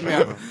 Det skulle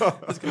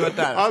varit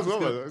där.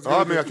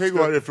 Ja, men jag kan ju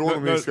gå härifrån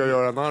om vi ska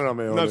göra narr av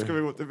mig. När ska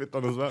vi gå till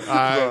Fittan och svärdet?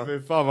 Nej,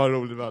 fy fan vad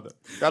roligt vi hade.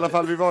 I alla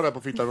fall, vi var där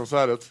på Fittan och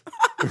svärdet.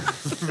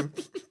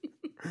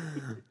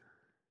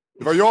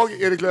 Det var jag,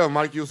 Erik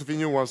Löfmark, Josefin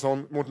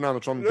Johansson, Mårten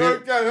Andersson.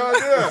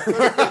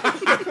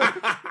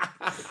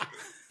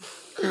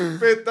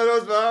 Fittan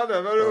och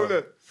svärdet, vad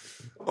roligt.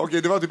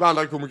 Okej, det var typ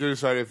alla komiker i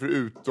Sverige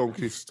förutom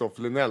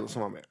Kristoffer Linnell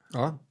som var med.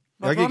 Ja,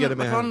 Vart jag giggade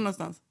med var ni henne.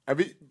 någonstans?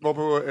 Vi var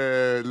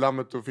på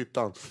Lammet och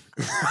Fittan.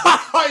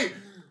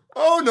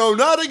 Oh no,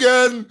 not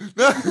again!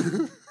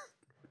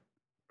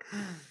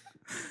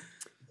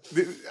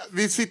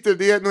 Vi sitter,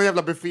 det är någon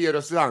jävla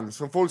buffé-restaurang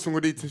som folk som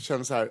går dit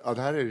känner så här,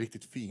 det här är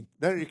riktigt fint.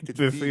 Det här är riktigt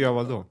Buffé fint. av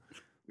vadå?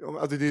 Ja,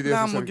 alltså det är det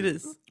Lamm som- och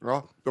gris.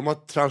 Ja, de har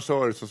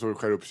tranchörer som står och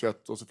skär upp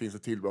kött och så finns det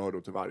tillbehör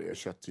då till varje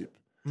kötttyp.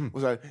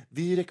 Och så här,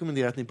 vi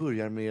rekommenderar att ni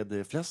börjar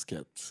med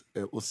fläsket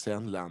och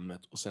sen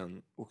lammet och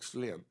sen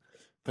oxfilén.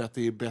 För att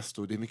det är bäst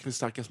och det är mycket för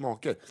starka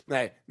smaker.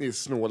 Nej, ni är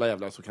snåla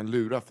jävlar som kan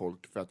lura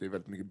folk för att det är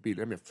väldigt mycket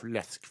billigare med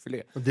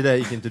fläskfilé. Och det där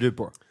gick inte du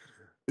på?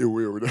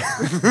 Jo.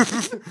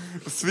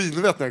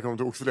 Svinvett när jag kom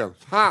till oxfilén.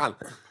 Fan!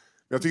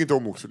 Jag tycker inte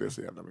om oxfilé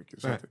så jävla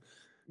mycket. Så Nej. att,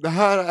 det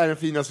här är den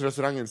finaste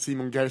restaurangen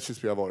Simon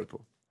Gertzis vi har varit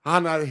på.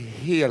 Han är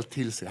helt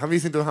till sig. Han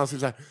visste inte hur han skulle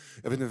säga.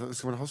 Jag vet inte,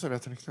 ska man ha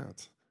servetten i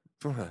knät?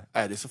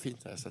 Nej, det är så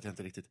fint här så att jag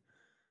inte riktigt...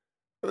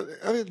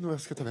 Jag vet inte vad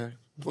jag ska ta vägen.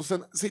 Och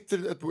sen sitter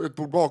det ett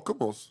bord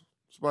bakom oss.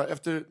 Så bara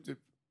efter typ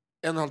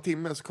 1,5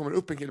 timme så kommer det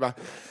upp en kille och bara...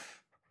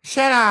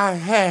 Tjena,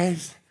 hej!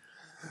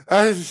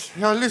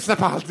 Jag lyssnar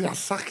på allt jag har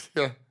sagt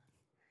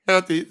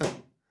hela tiden.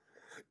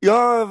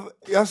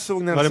 Jag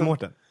såg Nelson... Var det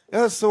Mårten?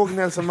 Jag såg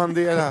Nelson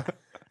Mandela.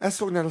 Jag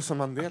såg Nelson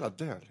Mandela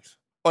dö. Liksom.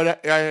 Och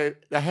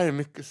det här är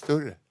mycket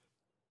större.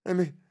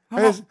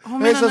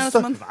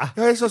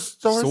 Jag är så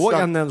starstruck. Såg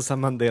han Nelson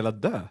Mandela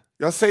dö?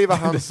 Jag säger vad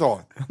han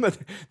sa. Men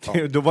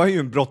då var han ju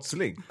en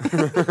brottsling.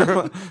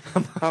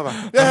 Han bara,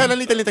 jag höll en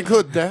liten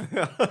kudde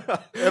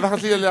över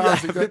hans lilla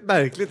ansikte. Det är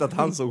märkligt att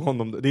han såg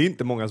honom. Det är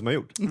inte många som har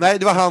gjort. Nej,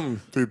 det var han,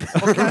 typ.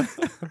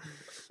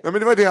 Ja, men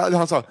det var det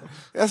han sa.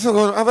 Jag såg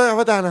honom, han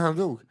var där när han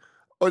dog.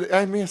 Och jag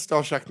är mer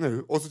starstruck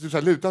nu. Och så typ så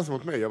här lutar han sig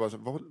mot mig. Jag bara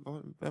så,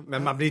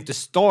 Men man blir inte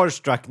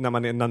starstruck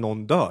när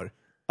någon dör.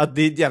 Att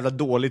det är ett jävla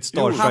dåligt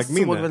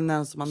starstruck-minne. Han såg väl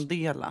Nelson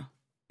Mandela?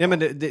 Ja, men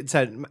det så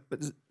här,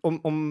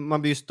 om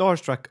man blir ju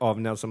starstruck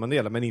av Nelson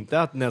Mandela, men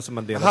inte att Nelson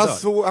Mandela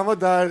dör. Han var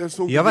där.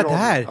 Jag var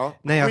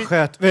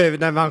där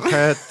när man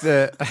sköt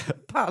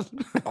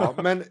Palm. Ja,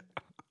 men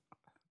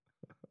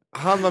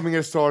han var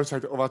mer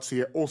starstruck av att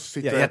se oss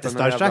sitta. Jag är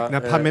jättestarstruck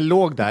när Palme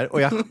låg där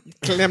och jag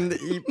klämde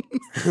i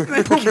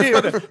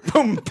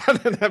pumpade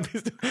den här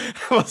pistolen.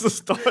 Han var så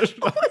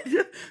starstruck.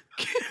 Gud,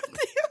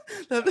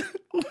 det är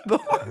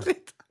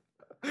obehagligt.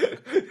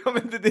 Ja,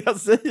 men det är det jag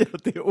säger,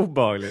 att det är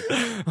obehagligt.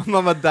 Om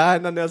man var där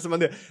när Nelson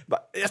Mandela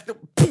bara, jag stod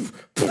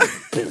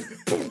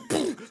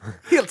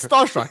helt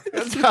starstruck.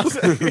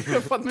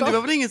 Men det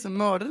var väl ingen som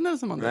mördade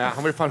Nelson Mandela? Nej,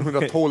 han var ju fan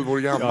 112 år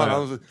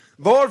gammal. Ja.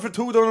 Varför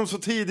tog de honom så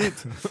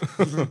tidigt?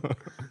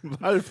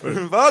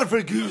 Varför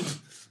Gud?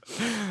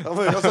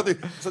 Jag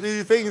satt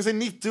i fängelse i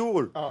 90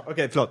 år. Ja,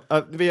 okej, förlåt.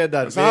 Vi är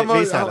där. Så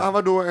han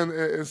var då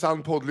en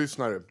sann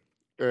poddlyssnare.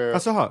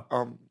 Alltså,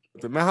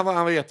 Men han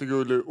var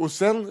jättegullig. Och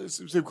sen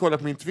så kollade jag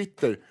på min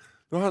Twitter.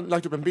 Då har han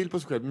lagt upp en bild på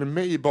sig själv med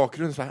mig i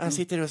bakgrunden. Så här, han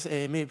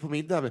sitter med på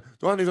middag. Då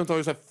har han liksom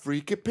tagit så här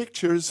freaky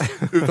pictures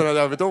utan att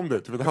jag vet om det.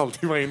 Typ en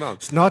halvtimme innan.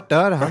 Snart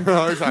dör han.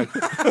 Ja, exakt.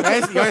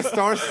 Jag är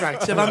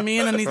starstruck. Jag var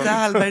med när Nisse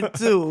Hallberg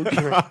dog.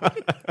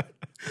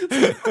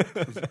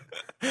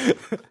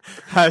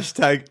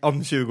 Hashtag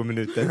om 20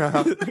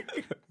 minuter.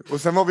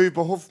 Och sen var vi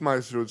på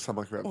Hofmeister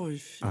samma kväll.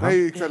 Oj,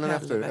 Nej, kvällen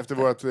efter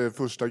vårt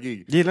första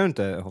gig. Gillar du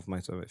inte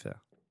Hofmeister?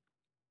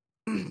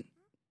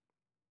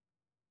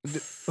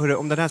 Hörru,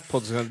 om den här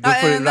podden, då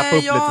får du rappa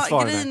upp lite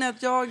svar. Grejen är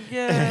att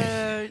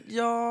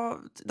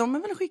de är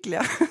väl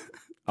skickliga.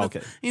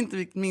 Okay.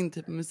 Inte min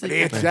typ av musik.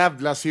 Det är ett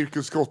jävla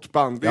Cirkus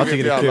Skottband. Jag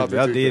tycker det är kul.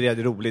 Ja, det är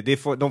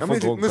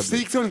roligt.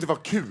 Musik ska väl inte vara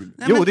kul?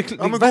 Nej, men,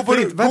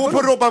 gå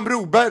på Robban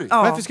Broberg.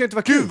 Ja. Varför ska det inte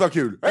vara kul? Gud vad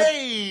kul.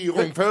 Hej,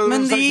 romföl,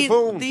 men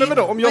saxofon. Men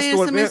vadå, om jag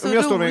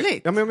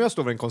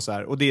står vid en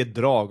konsert och det är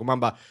drag och man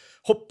bara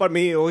hoppar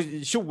med och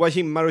tjoar,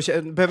 kimmar och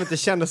behöver inte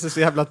känna sig så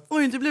jävla töntig.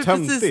 Oj, du blev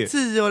precis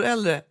 10 år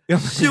äldre.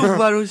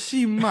 Tjoar och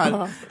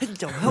kimmar.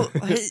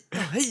 Hej.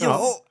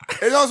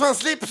 Är det någon som har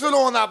slips att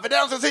låna? För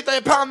den som sitter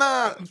i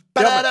pannan.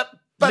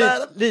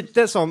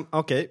 Lite som,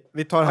 okej,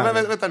 vi tar här.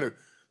 Men vänta nu.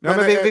 Ja,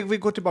 men vi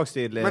går tillbaka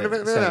till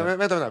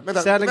vänta.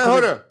 Men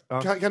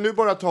hörru, kan du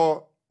bara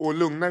ta och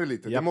lugna dig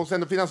lite? Det måste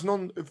ändå finnas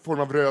någon form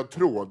av röd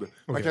tråd.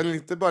 Man kan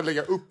inte bara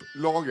lägga upp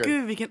lager.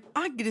 Gud, vilken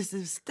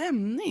aggressiv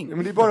stämning. Ja,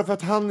 men det är bara för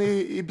att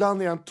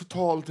ibland är han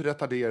totalt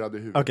retarderad i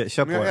huvudet. Okej,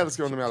 kör på. Men jag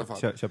älskar honom i alla fall.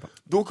 Kör på.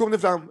 Då kom det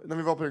fram, när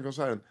vi var på den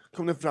konserten,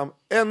 kom det fram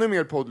ännu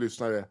mer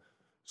poddlyssnare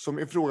som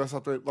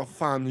ifrågasatte vad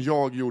fan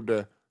jag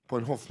gjorde på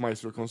en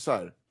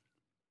Hofmeister-konsert.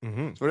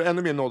 Mm-hmm. Så var det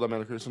ännu mer nådda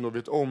människor som då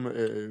vet om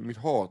mitt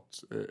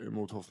hat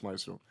mot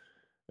Hofmeister.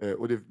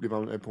 Och det blir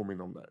man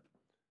påminna om där.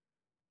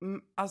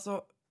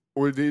 Alltså...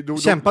 Och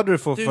kämpade du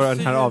för den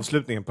här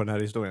avslutningen på den här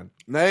historien?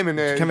 Nej,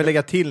 men... Kan vi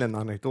lägga till en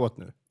anekdot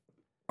nu?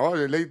 Ja,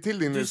 lägg till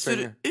din... Du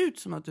ser ut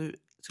som att du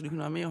skulle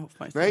kunna vara med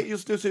Hofmeister. Nej,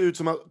 just det ser ut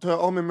som att tar jag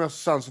av mig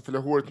mössan så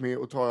följer håret med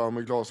och tar jag av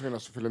mig glasögonen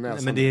så följer näsan.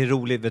 Nej, men det är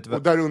roligt, vet du vad?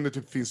 Och där under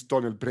typ finns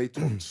Daniel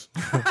Breitholtz.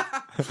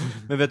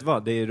 Men vet du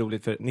vad? Det är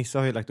roligt för Nissa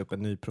har ju lagt upp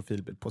en ny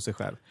profilbild på sig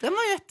själv. Den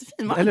var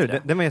jättefin, va? Eller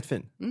hur? Den var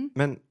jättefin.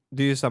 Men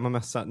det är ju samma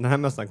mössa. Den här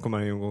mössan kommer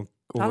han ju en gång...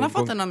 Han har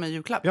fått den av mig i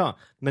julklapp. Ja,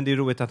 men det är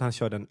roligt att han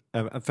kör den,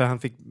 för han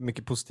fick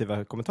mycket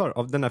positiva kommentarer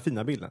av den här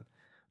fina bilden.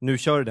 Nu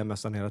kör du den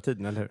mössan hela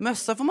tiden, eller hur?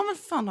 Mössa får man väl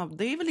fan ha.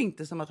 Det är väl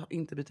inte som att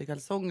inte byta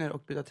kalsonger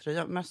och byta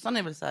tröja. Mössan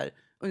är väl så här,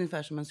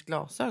 ungefär som ens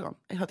glasögon,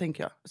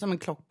 tänker jag. Som en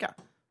klocka.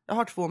 Jag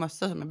har 2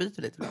 mössor som jag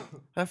byter lite med.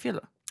 Har jag fel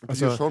då?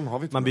 Alltså,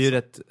 man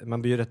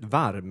blir ju rätt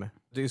varm.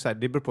 Det är ju så här,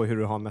 det beror på hur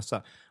du har mössa.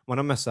 Om man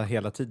har mössa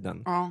hela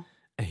tiden,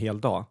 en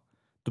hel dag,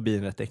 då blir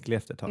den rätt äcklig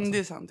efter ett tag. Det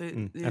är sant.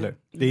 Eller?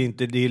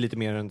 Det är lite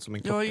mer än som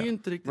en klocka. Jag är ju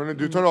inte riktigt... Men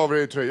du tar av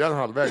dig tröjan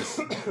halvvägs.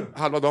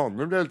 Halva dagen.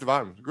 Nu blir det lite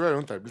varmt. Går jag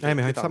runt där. Nej, men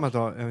jag har inte samma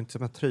dag. Jag har inte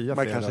samma tröja.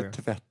 Man kanske dagar.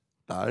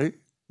 Tvättar.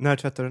 När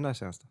tvättar du den där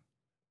senast?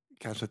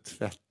 Kanske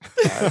tvättar.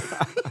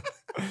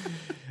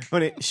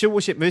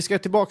 Hörrni, men vi ska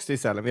tillbaka till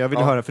Sälen. Jag vill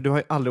höra, för du har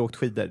ju aldrig åkt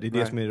skidor. Det är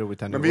det som är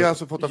roligt här nu. Men vi har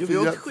alltså fått vi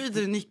har åkt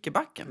skidor i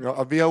Nickebacken.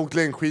 Ja, vi har åkt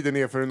längdskidor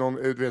ner för någon,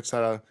 du vet, så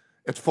här,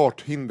 ett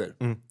farthinder.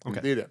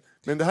 Okay. Det är det.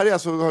 Men det här är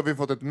alltså, har vi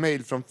fått ett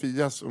mejl från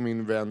Fias och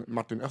min vän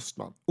Martin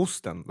Östman.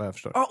 Osten, vad jag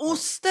förstår. Ja,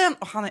 osten!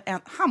 Och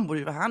han borde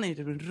ju vara, han är ju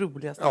den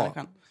roligaste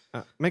människan.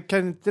 Ja. Men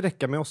kan det inte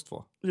räcka med oss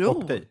två? Jo.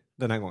 Och dig,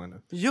 den här gången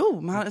nu?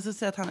 Jo, men han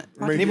säger att han är...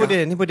 Men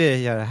Ni borde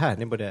göra det här,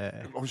 ni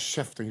borde... Håll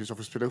käften,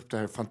 Kristoffer, spela upp den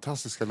här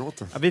fantastiska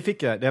låten. Ja, vi fick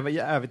det var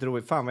jävligt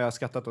roligt. Fan vad jag har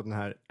skrattat åt den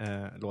här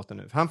låten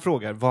nu. Han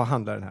frågar, vad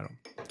handlar den här om?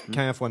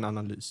 Kan jag få en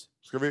analys?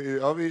 Ska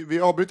vi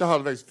avbryter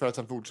halvvägs för att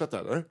sen fortsätta,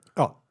 eller?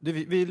 Ja,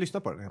 vi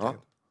lyssnar på den helt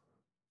enkelt.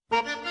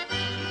 Ja,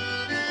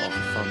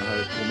 för fan, det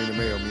här påminner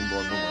mig om min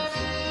barndom. Alltså.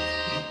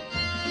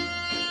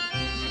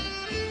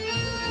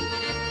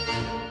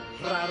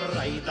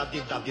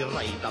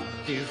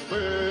 Ra-raj-da-di-da-di-raj-da-di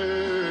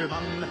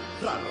sjöman.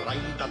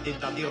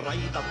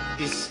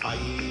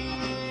 Ra-raj-da-di-da-di-raj-da-di-skaj.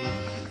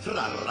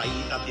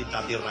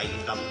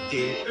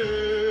 Ra-raj-da-di-da-di-raj-da-di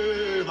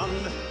öman.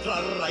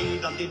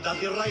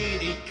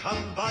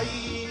 Ra-raj-da-di-da-di-raj-di-kambaj.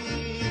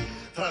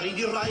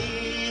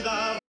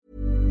 Ra-raj-di-raj-da.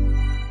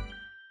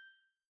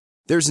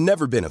 There's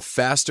never been a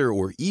faster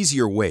or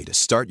easier way to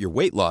start your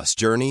weight loss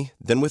journey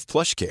than with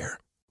PlushCare.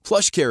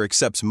 PlushCare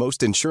accepts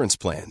most insurance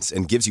plans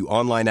and gives you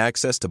online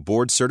access to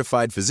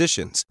board-certified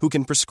physicians who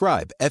can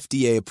prescribe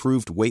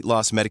FDA-approved weight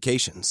loss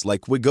medications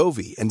like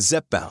Wegovy and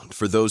Zepbound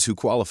for those who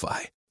qualify.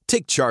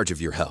 Take charge of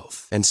your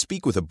health and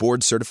speak with a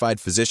board-certified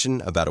physician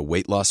about a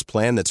weight loss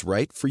plan that's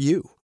right for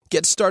you.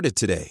 Get started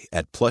today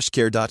at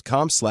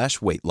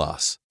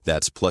plushcare.com/weightloss.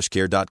 That's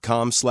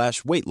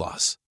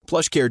plushcare.com/weightloss.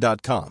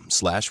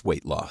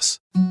 plushcare.com/weightloss.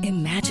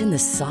 Imagine the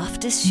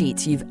softest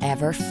sheets you've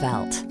ever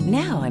felt.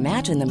 Now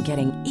imagine them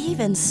getting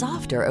even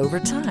softer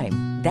over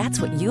time. That's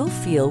what you'll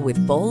feel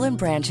with Boll &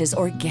 Branch's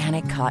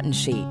organic cotton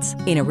sheets.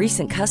 In a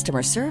recent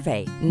customer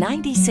survey,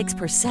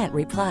 96%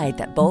 replied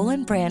that Boll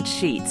 & Branch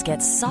sheets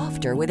get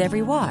softer with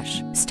every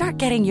wash. Start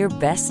getting your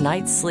best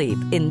night's sleep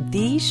in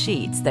these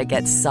sheets that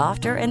get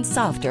softer and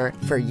softer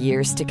for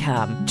years to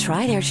come.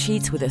 Try their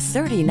sheets with a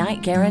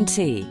 30-night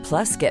guarantee.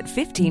 Plus, get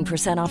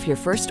 15% off your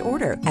first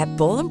order at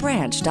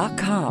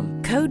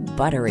bollandbranch.com. Code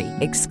BUTTERY.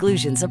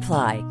 Exclusions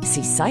apply.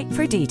 See site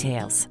for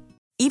details.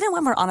 Even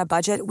when we're on a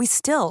budget, we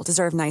still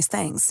deserve nice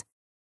things.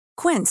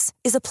 Quince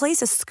is a place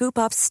to scoop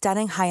up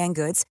stunning high-end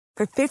goods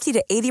for 50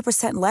 to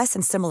 80% less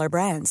than similar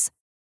brands.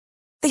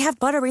 They have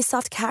buttery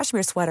soft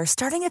cashmere sweaters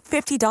starting at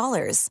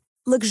 $50,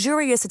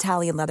 luxurious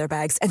Italian leather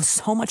bags, and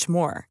so much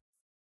more.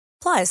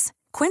 Plus,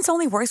 Quince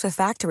only works with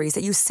factories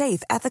that use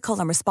safe, ethical,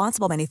 and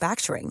responsible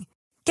manufacturing.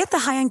 Get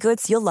the high-end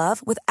goods you'll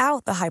love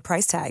without the high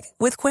price tag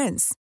with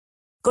Quince.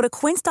 Go to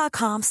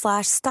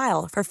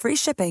quince.com/style for free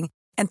shipping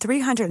and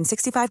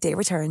 365-day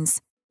returns.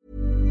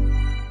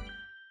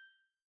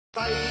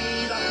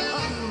 Rajda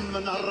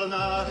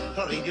hamnarna,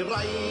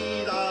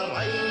 rajda,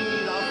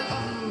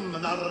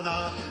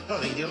 hamnarna,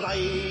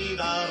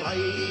 rajda,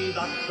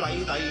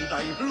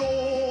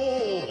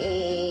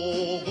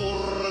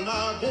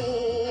 lågorna gå.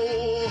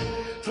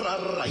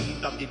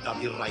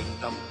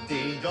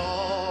 Tra-rajda-di-da-di-rajda-di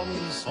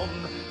Jansson,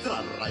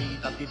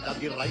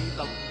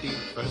 tra-rajda-di-da-di-rajda-di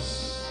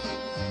Sjöss.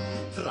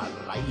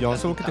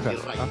 Jansson åker till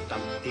Sjöss.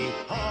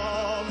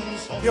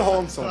 Ja,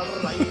 Hansson.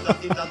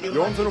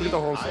 Jansson åker till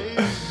Hansson.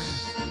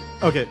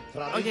 Okej.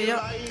 Okej,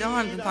 jag har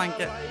en liten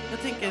tanke.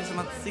 Jag tänker som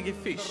att Sigge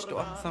Fürst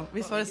då.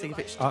 Visst var det Sigge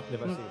Fürst? Ja, det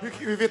var Sigge.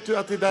 Hur vet du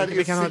att det där är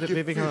Vi kan ha Sigge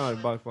det, vi kan Fürst? ha det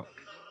bara på.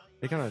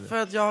 Vi kan ha det. För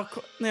att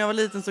när jag var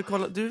liten så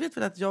kollade... Du vet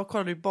väl att jag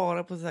kollade ju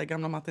bara på så här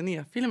gamla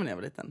matinéfilmer när jag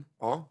var liten?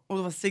 Ja. Och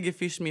då var Sigge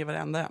Fürst med i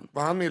varenda en.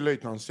 Var han med i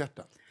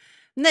Löjtnantshjärta?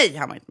 Nej,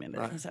 han var inte med i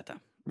Löjtnantshjärta.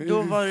 Men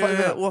Då hur var fan- det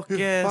hur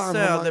Åke fan har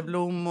man-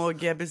 Söderblom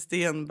och Gebbe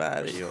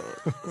Stenberg och...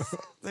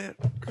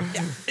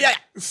 Ja.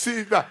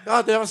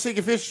 Ja, det var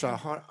Sigge Fürst.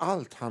 Har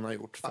allt han har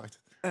gjort faktiskt.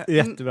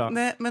 Jättebra.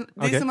 Nej, men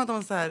det är Okej. som att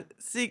de så här,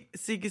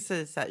 Sigge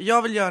säger så här,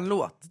 jag vill göra en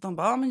låt. De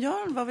bara, ja men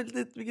gör den,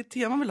 vilket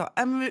tema vill du ha?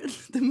 Men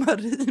det är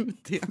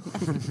marin-tema.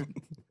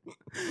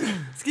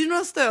 Skriv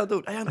några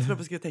stödord. Jag är inte bra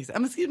på att skriva texter.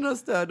 Men skriv några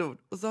stödord.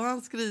 Och så har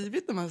han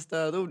skrivit de här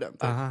stödorden.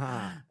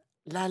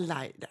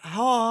 La-lajda,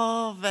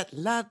 havet,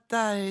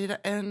 la-dajda,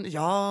 en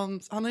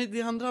jans. Han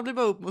drar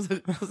bara upp och så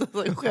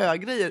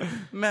sjögrejer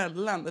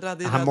mellan.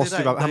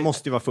 Han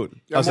måste ju vara full.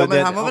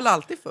 Men han var väl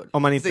alltid full?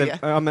 Om man inte, Sigge.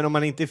 ja, men om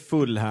man inte är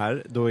full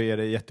här, då är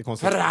det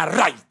jättekonstigt.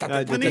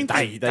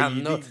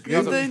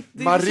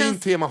 Marin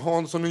tema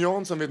Hansson och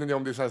Jansson, vet inte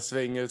om det så här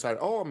svänger så här.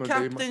 Ja, men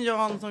Kapten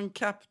Jansson,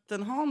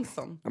 Kapten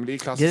Hansson. Ja, men det är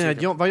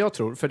klassiskt. Vad jag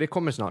tror, för det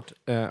kommer snart.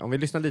 Om vi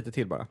lyssnar lite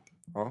till bara.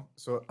 Ja.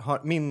 Så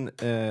har min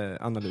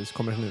analys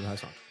kommer nu här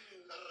snart.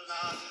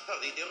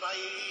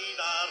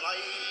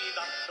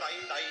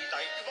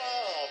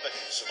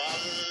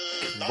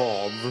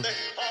 Vav.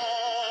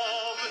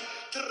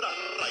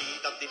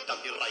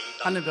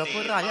 Han är bra på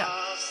att raja.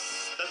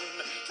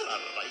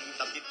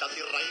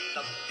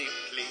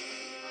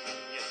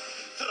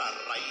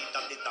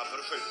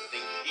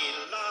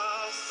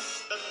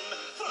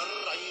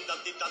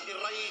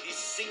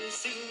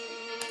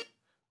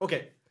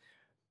 Okej.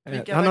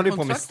 Vilka Han var håller ju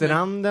på med kontrakt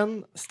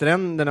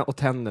stränderna och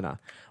tänderna.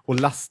 Och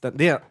lasten.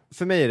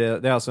 För mig är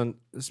det är alltså en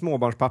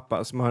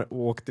småbarnspappa som har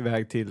åkt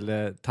iväg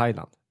till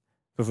Thailand.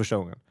 För första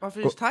gången.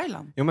 Varför just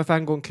Thailand? Jo, men för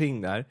han går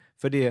omkring där.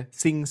 För det är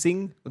Sing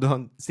Sing. Och då har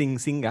han Sing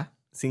Singa.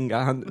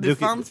 Singa. Det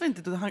fanns väl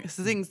inte...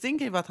 Sing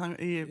kan ju vara att han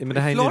är i men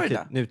det här Florida.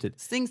 är nutid.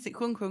 Sing,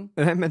 sjung.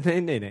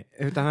 Nej.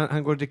 Utan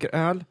han går och dricker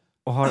öl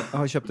och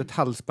har köpt ett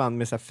halsband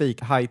med så här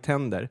fake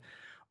high-tänder.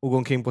 Och går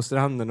omkring på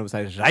stranden och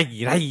säger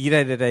rej,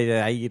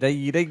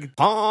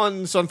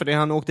 Hansson, för det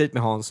han åkt dit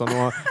med Hansson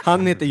och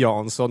han heter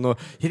Jansson och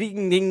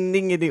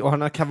ring, och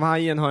han har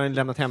kavajen har han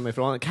lämnat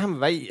hemifrån.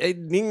 Kavaj,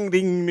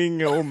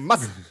 ding och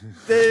massorna.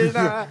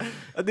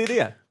 Det är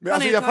det. Men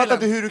alltså, jag fattar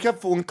inte hur du kan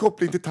få en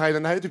koppling till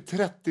Thailand. Det här är typ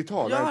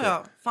 30-tal.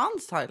 Ja.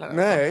 Fanns Thailand?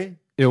 Nej.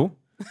 Jo.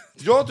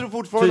 Jag tror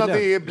fortfarande att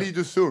det är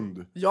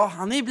Blidösund. Ja,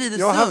 han är i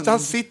Blidösund. Ja, han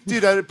sitter ju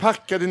där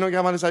packad i någon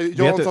gammal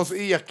Janssons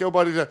eka och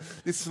bara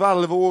det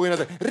svallvågorna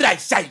där.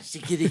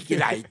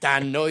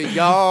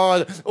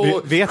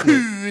 Och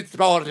skjut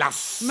bara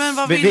lass. Men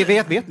vad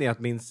vet ni att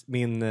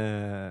min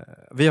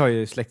vi har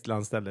ju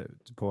släktlandställe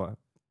på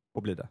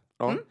Blida.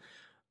 Ja.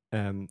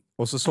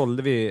 Och så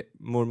sålde vi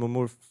mormor och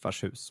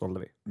morfars hus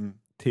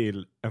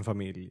till en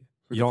familj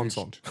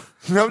Jansson.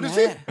 Ja, du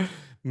ser.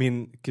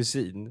 Min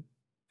kusin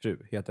fru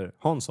heter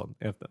Hansson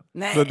efter.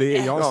 Nej. Så det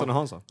är Jansson och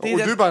Hansson. Och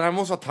du bara, han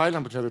måste ha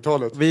Thailand på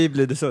 30-talet. Vi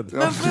blir det sunt.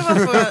 Men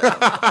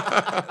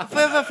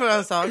får jag fråga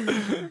en sak?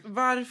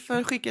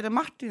 Varför skickade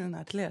Martin den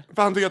här till er?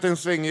 För han tycker att det är en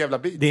svängig jävla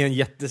bit. Det är en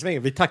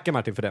jättesväng. Vi tackar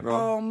Martin för det.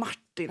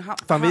 Martin.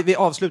 Vi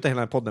avslutar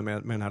hela podden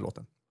med den här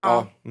låten.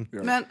 Ja.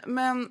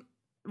 Men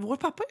vår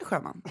pappa är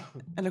sjöman.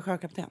 Eller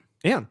sjökapten.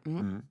 Igen?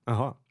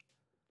 Jaha.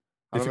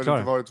 Han har väl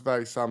inte varit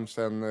verksam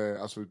sen,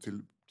 alltså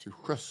till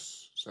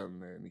sjöss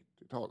sen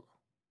 90-tal.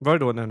 Var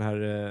det då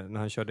när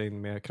han körde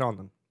in med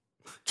kranen?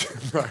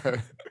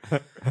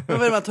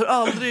 Men man tar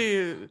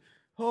aldrig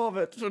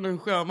havet från en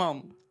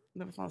sjöman.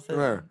 Det var fan säger.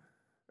 Nej,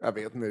 jag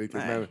vet inte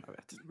riktigt. Nej,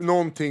 men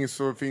någonting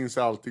så finns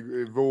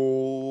alltid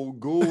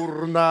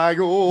vågorna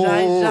går.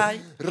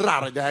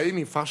 Raj. Det här är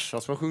min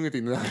farsa som har sjungit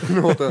in den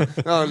här låten.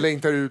 Han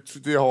längtar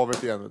ut till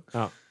havet igen.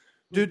 Ja.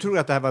 Du tror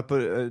att det här var på,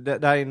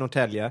 det här är i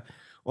Norrtälje.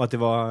 Och att det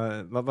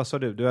var, vad sa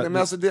du? Nej, men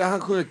alltså han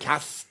sjunger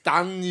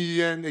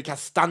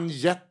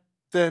kastanjetten.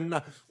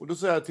 Och då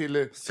säger jag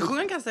till...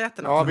 Sjunger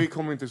kastanjetterna? Ja, vi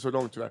kommer inte så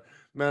långt tyvärr.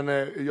 Men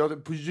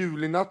på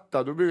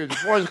julinatta, då blir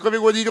det... Ska vi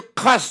gå dit och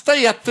kasta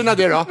jätterna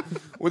det då?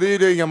 Och det är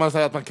det inga man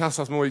säger att man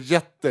kastar små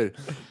jätter.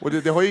 Och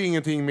det har ju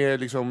ingenting med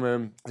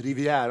liksom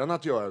Rivieran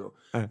att göra då.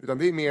 Utan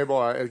det är mer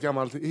bara ett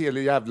gammalt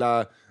helig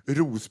jävla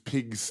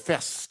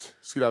rospiggsfest,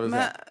 skulle jag vilja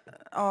säga.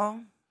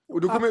 Ja.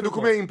 Och då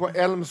kommer jag in på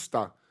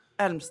Älmsta.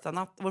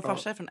 Älmsta-natt. Vår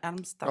farsa är från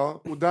Älmsta.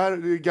 Ja, och där,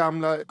 det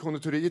gamla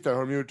konditoriet där,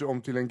 har de gjort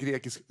om till en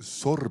grekisk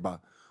sorba.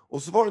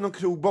 Och så var det någon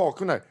krog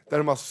bakom där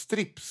de har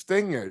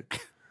strippstänger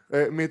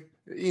med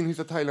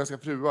inhysta thailändska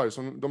fruar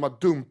som de har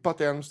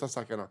dumpat i Älmsta,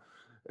 stackarna.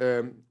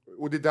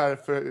 Och det är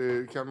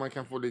därför man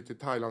kan få lite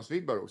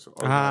Thailandsvibbar också.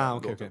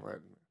 Okay.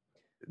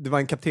 Det var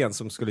en kapten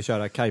som skulle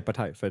köra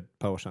kajpartaj för ett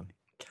par år sedan.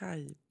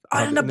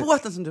 Den där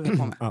båten som du höll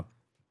på med. Ja.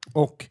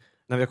 Och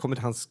när vi har kommit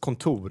till hans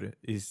kontor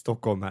i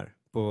Stockholm här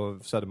på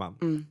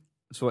Södermalm.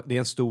 Så det är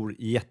en stor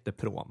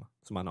jätteprom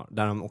som han har,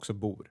 där han också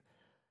bor.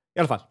 I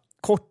alla fall,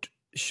 kort,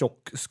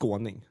 tjock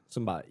skåning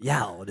som bara,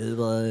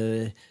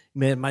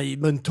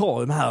 man tar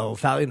de här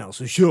färgerna och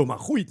så kör man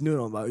skit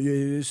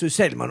nu så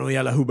säljer man någon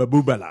jävla Hubba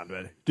Bubbaland.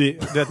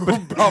 Hubba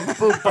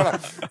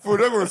Bubbaland.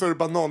 Förra gången sa du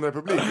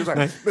Bananrepublik.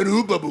 Men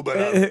Hubba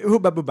Bubbaland.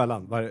 Hubba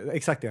Bubbaland var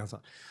exakt det han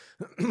sa.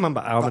 Man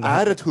bara, vad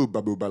är ett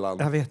Hubba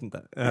Bubbaland? Jag vet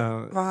inte.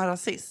 Var han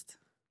rasist?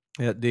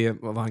 Det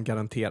var han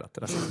garanterat.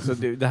 Så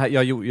det här,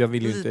 jag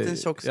vill ju inte...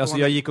 Alltså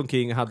jag gick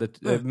omkring och hade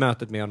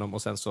mötet med honom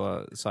och sen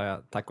så sa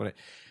jag tack och nej.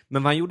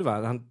 Men vad han gjorde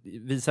var, han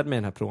visade mig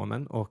den här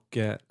promen och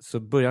så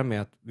började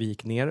med att vi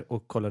gick ner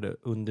och kollade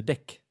under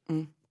däck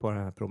på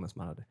den här promen som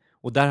han hade.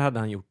 Och där hade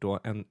han gjort då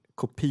en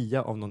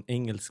kopia av någon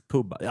engelsk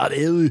pub. Ja,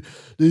 det är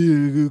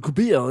ju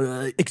kopia,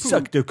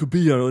 exakta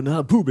kopia av den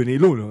här puben i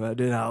London.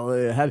 Den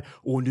här,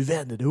 och nu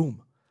vänder det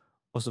om.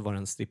 Och så var det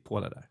en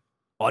stripphåla där.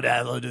 Ja,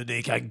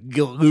 det kan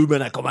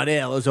rummen komma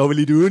ner och så har vi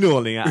lite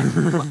underhållningar.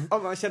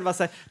 Man känner bara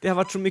så här, det har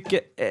varit så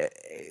mycket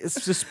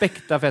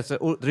suspekta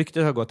fester. Och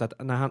ryktet har gått att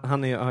när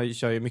han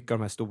kör ju mycket av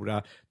de här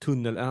stora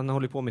han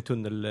håller på med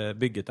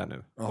tunnelbygget där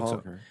nu. Aha, också.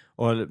 Okay.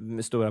 Och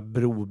med stora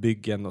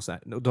brobyggen och så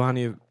här. Och då har han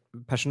ju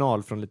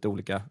personal från lite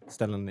olika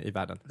ställen i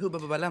världen.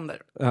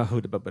 Hubba-bubba-länder. Ja,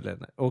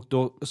 Hubba-bubba-länder. Och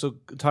då så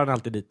tar han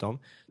alltid dit dem,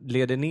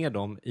 leder ner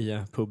dem i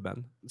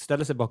puben,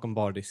 ställer sig bakom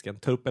bardisken,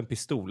 tar upp en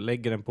pistol,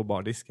 lägger den på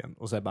bardisken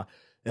och säger bara,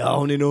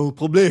 har ni något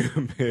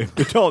problem med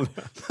betalning?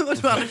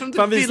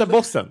 Han visar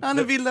bossen. Han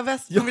är vilda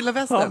västern. Vilda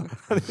västern.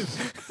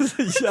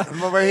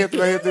 Vad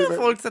heter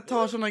folk så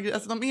tar såna grejer,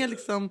 alltså de är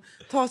liksom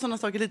tar såna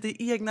saker lite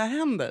i egna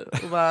händer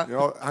och bara,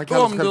 han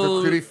kallar sig själv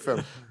för sheriffen.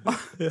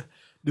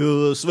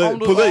 Om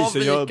du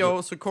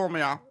avviker så kommer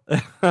jag.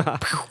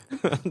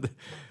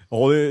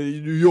 Ja,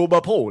 du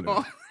jobbar på nu.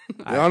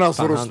 Annars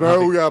får du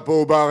småga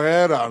på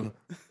barredan.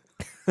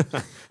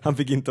 Han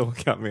fick inte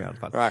åka med i alla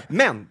fall. Nej.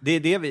 Men det är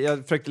det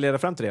jag försökte leda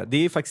fram till det.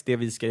 Det är faktiskt det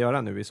vi ska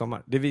göra nu i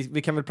sommar.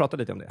 Vi kan väl prata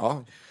lite om det.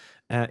 Ja.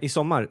 I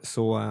sommar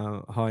så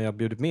har jag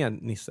bjudit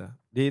med Nisse.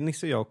 Det är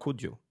Nisse, jag och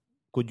Kodjo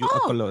Kojo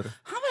Akolor.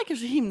 Han verkar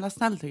så himla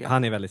snäll tycker jag.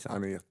 Han är väldigt snäll.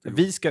 Han är jättegod.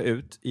 Vi ska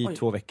ut i Oj.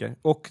 2 veckor.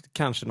 Och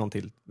kanske någon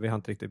till. Vi har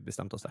inte riktigt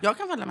bestämt oss där. Jag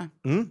kan följa med.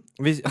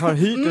 Vi har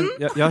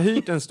hyrt jag har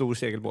hyrt en stor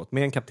segelbåt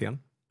med en kapten.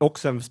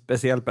 Också en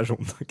speciell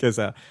person kan jag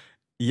säga.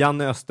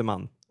 Janne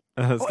Österman.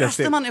 Och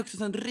Österman är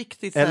också en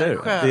riktigt Eller hur?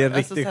 sjö. Det är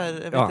Alltså, riktigt- så här,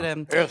 vet ja.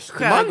 det,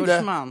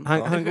 skärgårdsman.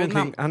 Han går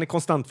omkring, han är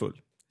konstant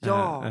full.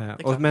 Ja, det är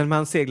klart. Men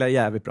han seglar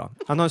jävligt bra.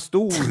 Han har en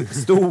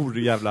stor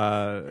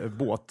jävla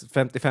båt,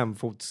 55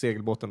 fot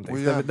segelbåten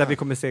där vi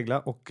kommer segla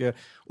och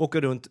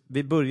åker runt.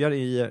 Vi börjar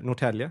i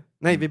Norrtälje.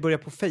 Nej, vi börjar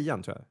på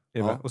Fejan tror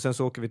jag. Ja. Och sen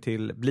så åker vi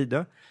till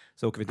Blidö,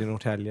 så åker vi till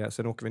Norrtälje,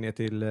 sen åker vi ner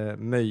till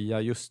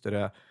Möja,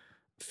 Ljusterö,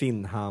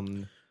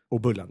 Finnhamn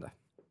och Bullande.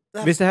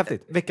 Visst är det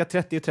häftigt? Vecka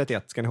 30 och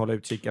 31 ska ni hålla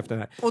utkik efter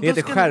det här. Och Det då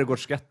heter ska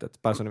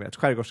Skärgårdsskattet, bara så ni vet.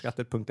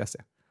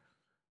 Skärgårdsskattet.se.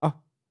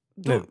 Ja,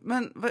 nu.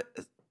 Men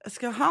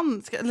ska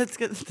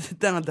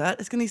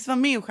Nisse vara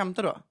med och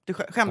skämta då?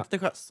 Skämt till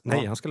sjöss?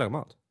 Nej, han ska laga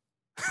mat.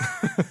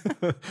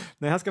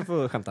 Nej, han ska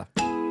få skämta.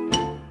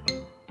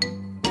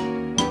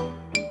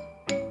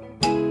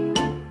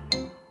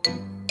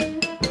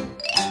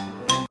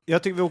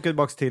 Jag tycker vi åker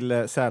tillbaka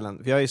till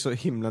Sälen. Jag är så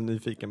himla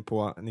nyfiken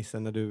på Nisse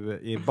när du är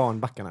i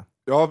barnbackarna.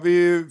 Ja,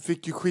 vi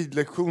fick ju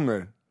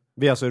skidlektioner.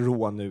 Vi är alltså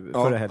råa nu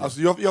förra helgen. Alltså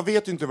jag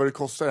vet ju inte vad det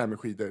kostar det här med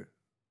skidor.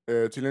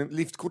 Tydligen,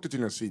 liftkort är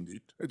tydligen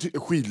svindyrt.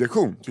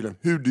 Skidlektion tydligen,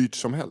 hur dyrt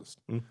som helst.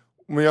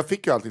 Men jag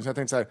fick ju allting, så jag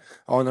tänkte så här,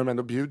 ja, när de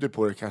ändå bjuder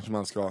på det kanske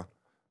man ska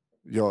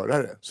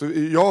göra det. Så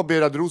jag och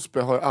Berad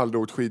Rosberg har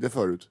aldrig åkt skidor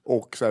förut.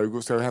 Och så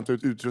här, ska jag hämta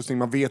ut utrustning,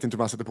 man vet inte hur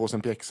man sätter på sig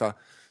en pjäxa.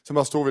 Sen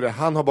bara står vi där,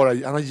 han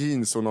har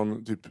jeans och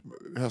någon typ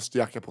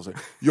höstjacka på sig.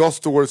 Jag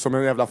står som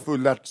en jävla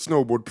fullärt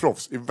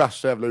snowboardproffs i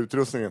värsta jävla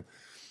utrustningen.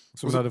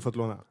 Som du hade fått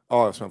låna?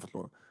 Ja, som jag fått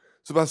låna.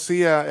 Så bara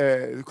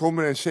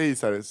kommer en tjej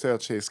så här,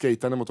 söt tjej,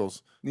 skatande mot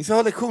oss. Ni ska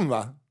ha lektion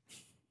va?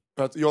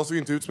 För att jag såg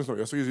inte ut som en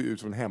snowboard, jag såg ut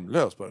som en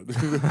hemlös bara.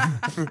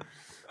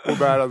 Och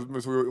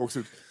Berad såg också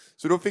ut.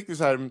 Så då fick vi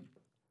så här,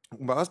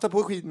 hon bara, ta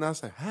på skidorna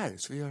så här,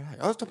 ska vi göra det här?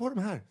 Ja, ta på dem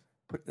här.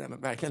 Nej,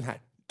 men verkligen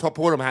här. Ta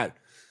på dem här.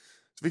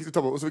 Så fick vi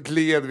ta på, och så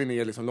gled vi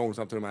ner liksom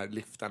långsamt till de här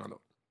liftarna då.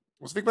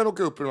 Och så fick man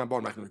åka upp på de här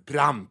barnbackarna.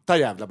 Branta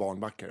jävla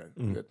barnbackar.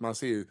 Man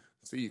ser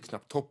ju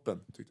knappt toppen,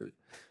 tyckte vi.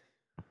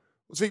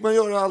 Och så fick man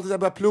göra allt det där,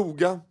 börja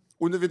ploga.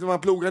 Och när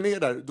man plogar ner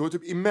där, då är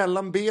typ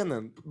emellan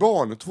benen,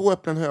 barn, 2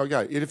 äpplen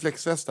höga, i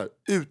reflexvästar,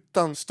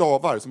 utan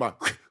stavar, som bara...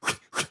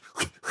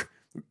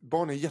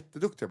 Barn är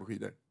jätteduktiga på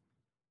skidor.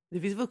 Det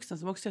finns vuxna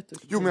som också sätter.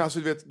 Jo, men alltså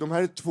du vet, de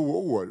här är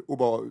 2 år och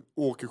bara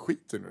åker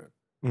skiter nu.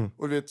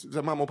 Och du vet, så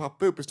här, mamma och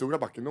pappa är uppe i stora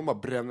backen, de bara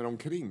bränner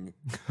omkring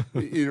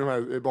i de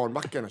här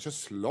barnbackarna, kör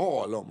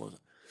slalom och så.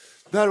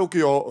 Där åker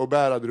jag och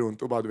Berad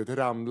runt och bara, du vet,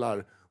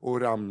 ramlar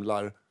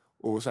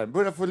och så här,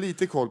 börjar få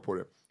lite koll på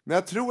det. När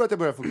jag tror att jag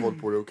börjar få koll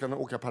på det och kan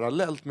åka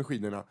parallellt med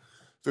skidorna,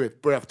 så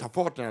vet, börjar jag ta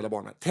fart den här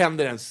banan,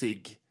 tänder en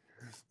cigg,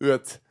 du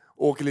vet,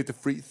 åker lite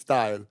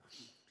freestyle.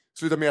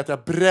 Slutar med att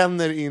jag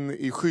bränner in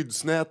i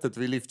skyddsnätet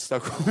vid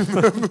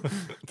liftstationen.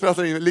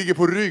 Trasslar in, ligger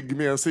på rygg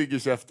med en cigg i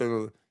käften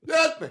och...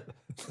 Hjälp mig!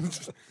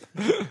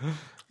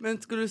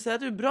 Men skulle du säga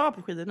att du är bra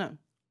på skidor nu?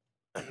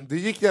 Det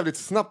gick jävligt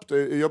snabbt.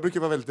 Jag brukar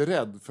vara väldigt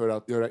rädd för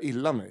att göra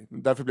illa mig.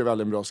 Därför blev jag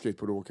aldrig en bra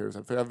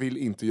skateboardåkare. För jag vill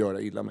inte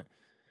göra illa mig.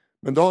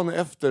 Men dagen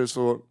efter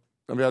så...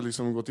 När vi hade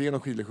liksom gått igenom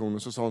skidlektionen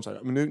så sa hon så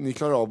här: men nu, ni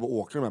klarar av att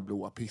åka de här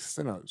blåa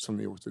pisserna som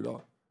ni åkte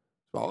idag.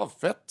 Ja,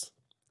 fett!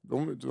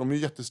 De är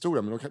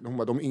jättestora, men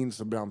de är inte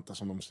så branta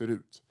som de ser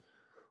ut.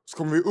 Så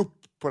kommer vi upp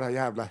på det här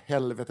jävla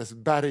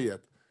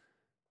helvetesberget.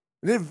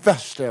 Det är det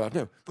värsta jag varit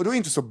med. För då är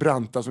inte så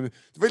branta som det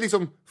var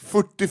liksom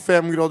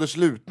 45 graders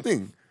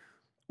lutning.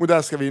 Och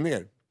där ska vi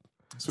ner.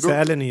 Så då,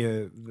 Sälen är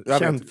ju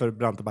känd för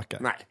branta backar.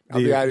 Nej,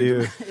 det är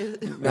ju...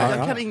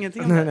 Jag kan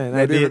ingenting om det.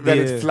 Nej, det är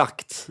väldigt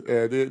flackt.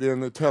 Det är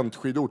en tönt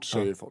skidort,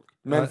 säger folk.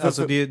 Men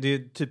alltså det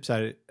är typ så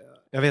här...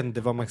 Jag vet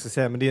inte vad man ska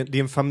säga, men det är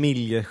en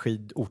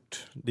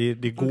familjeskidort.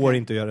 Det går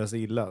inte att göra så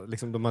illa.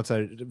 Liksom, de har så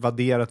här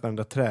vadderat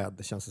varandra träd,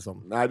 känns det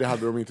som. Nej, det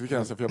hade de inte,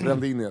 för jag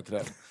brände in i ett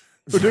träd.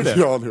 Gjorde du det?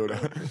 Ja, det gjorde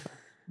jag.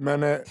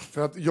 Men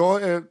för att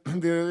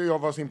jag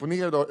var så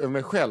imponerad över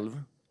mig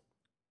själv.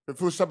 För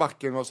första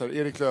backen var så här,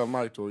 Erik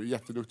Löfmark då,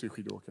 jätteduktig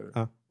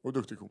skidåkare. Och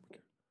duktig komiker.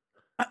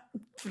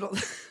 Förlåt.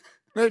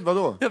 Nej,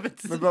 vadå? Jag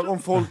vet inte. Men om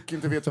folk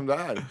inte vet vem det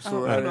är,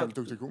 så är det en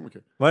duktig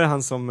komiker. Var det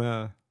han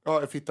som...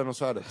 Ja, Fittan och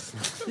svärdet.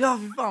 Ja,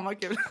 fy fan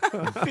vad kul.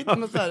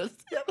 Fittan och svärdet.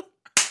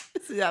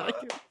 Så jävla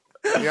kul.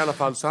 I alla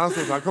fall, så han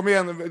sa, kom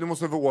igen, du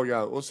måste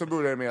våga. Och så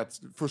började det med att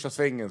första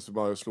svängen så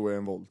bara slår jag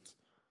en volt.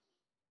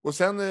 Och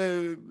sen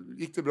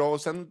gick det bra,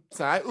 och sen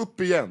så här,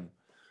 upp igen.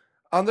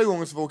 Andra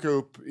gången så åker jag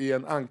upp i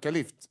en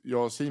ankarlift,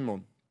 jag och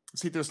Simon.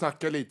 Sitter och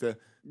snackar lite.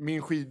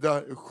 Min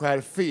skida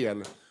skär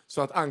fel,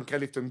 så att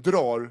ankarliften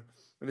drar.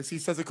 Men i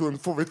sista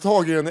sekund får vi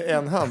tag i den i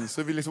en hand.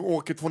 Så vi liksom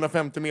åker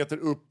 250 meter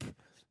upp.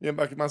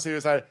 Man ser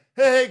ju så här: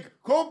 hej,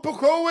 kom på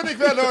showen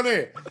ikväll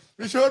hörni!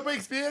 Vi kör på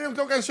Experium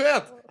klockan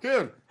 21,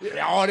 kul!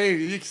 Ja, det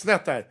gick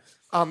snett där.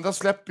 Andra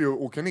släpper ju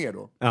och åker ner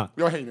då. Ja.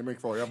 Jag hänger mig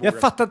kvar. Jag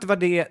fattar inte vad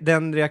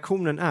den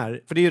reaktionen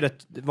är. För det är ju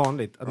rätt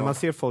vanligt att när man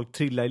ser folk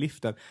trilla i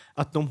liften,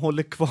 att de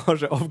håller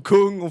kvar av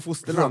kung och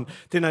fosterland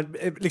till den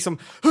här, liksom,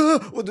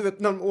 och du vet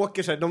när de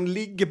åker så här, de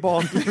ligger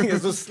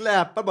baklänges och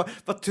släpar bara.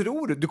 Vad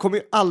tror du? Du kommer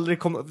ju aldrig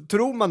komma.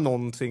 Tror man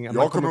någonting att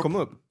man kommer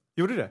komma upp?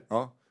 Gjorde det?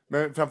 Ja.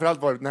 Men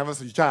framförallt var det, när jag var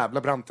så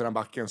jävla brant i den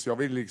backen så jag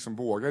ville liksom,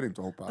 vågade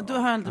inte hoppa. Du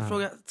har en liten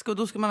fråga.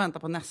 Då ska man vänta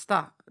på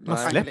nästa. Man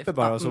släpper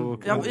bara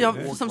så.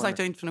 Som sagt,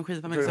 jag är inte från en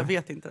skidfamilj så jag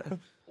vet inte det.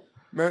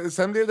 Men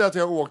sen blev det att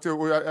jag åkte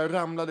och jag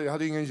ramlade, jag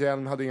hade ingen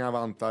hjälm, hade inga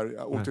vantar.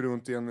 Jag åkte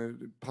runt i en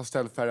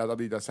pastellfärgad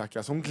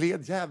Adidas-jacka som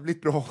gled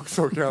jävligt bra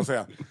också kan jag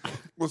säga.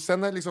 Och sen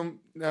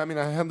när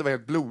mina händer var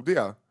helt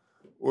blodiga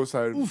och så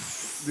här,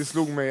 det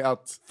slog mig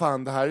att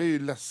fan, det här är ju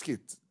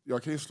läskigt.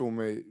 Jag kan ju slå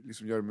mig,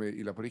 liksom göra mig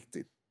illa på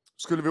riktigt.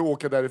 Skulle vi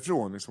åka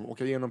därifrån, liksom,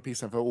 åka igenom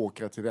pissen för att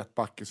åka till rätt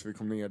backe så vi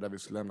kom ner där vi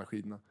skulle lämna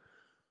skidorna.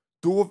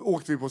 Då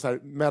åkte vi på så här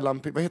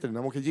vad heter det,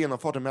 när man åker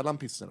genomfarten mellan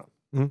pisserna?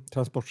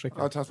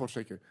 Transportsträckor. Ja,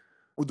 transportsträckor.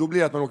 Och då blir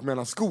det att man åker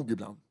mellan skog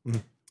ibland.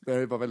 Där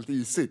det var väldigt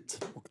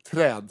isigt. Och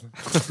träd.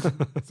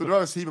 Så då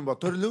var Simon bara,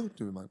 ta det lugnt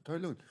nu man, ta det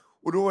lugnt.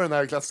 Och då var den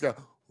här klassiska,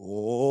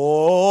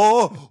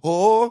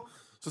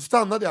 så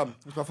stannade jag.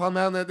 Och så fan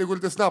men, det går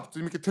lite snabbt, det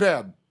är mycket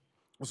träd.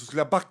 Och så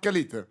skulle jag backa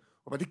lite.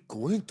 Och bara, det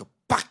går inte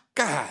att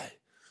backa här.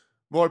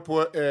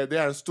 Varpå det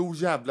är en stor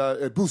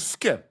jävla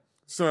buske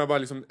som jag bara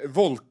liksom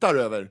voltar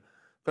över.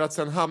 För att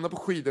sen hamna på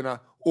skidorna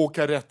och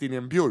åka rätt in i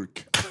en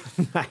björk.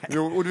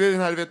 Jo, och det är den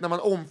här, vet, när man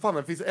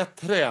omfamnar, det finns ett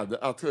träd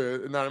att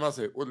närma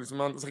sig. Och liksom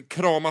man ska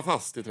krama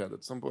fast i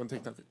trädet, som på en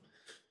tecknad film.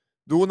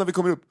 Då när vi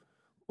kommer upp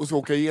och ska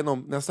åka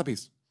igenom nästa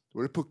pist, då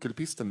är det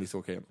puckelpisten vi ska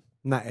åka igenom.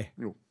 Nej.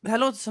 Jo. Det här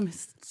låter som en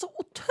så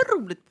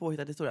otroligt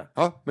påhittad historia.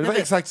 Ja, men det var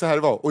exakt så här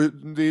det var. Och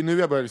det är nu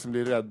jag börjar liksom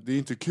bli rädd. Det är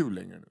inte kul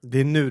längre nu. Det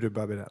är nu du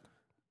börjar bli rädd.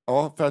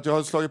 Ja, för att jag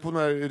har slagit på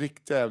några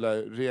riktiga jävla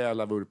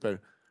rejäla vurper.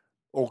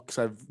 Och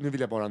så här, nu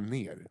vill jag bara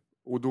ner.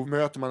 Och då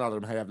möter man alla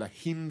de här jävla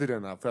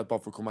hindren för att bara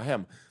få komma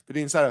hem. För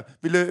det är så här,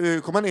 vill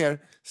du komma ner,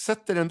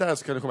 sätt dig den där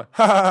så kan du komma.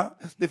 Haha,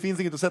 det finns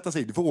inget att sätta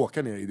sig i, du får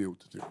åka ner,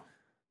 idiot. Typ.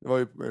 Det var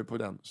ju på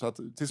den. Så att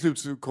till slut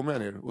så kommer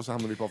jag ner och så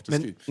hamnar vi på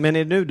afterski. Men är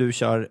det nu du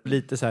kör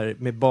lite så här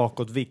med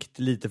bakåtvikt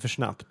lite för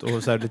snabbt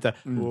och så här lite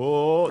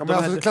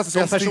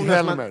klassiska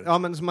Stig-Helmer. Ja,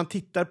 men som man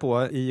tittar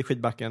på i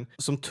skidbacken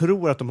som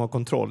tror att de har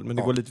kontroll men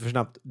det går lite för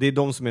snabbt. Det är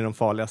de som är de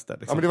farligaste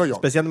liksom. Ja, men det var jag.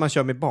 Speciellt när man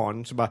kör med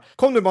barn så bara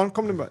kom nu barn.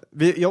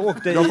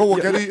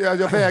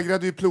 Jag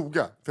vägrade ju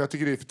ploga för jag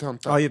tycker det är för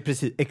töntigt. Ja,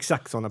 precis,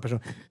 exakt sådana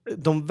personer.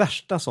 De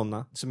värsta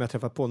sådana som jag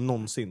träffat på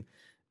någonsin.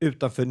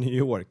 Utanför New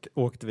York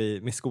åkte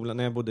vi med skolan,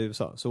 när jag bodde i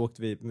USA så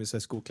åkte vi med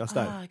skolklass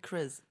där.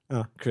 Crazy.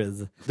 Ja,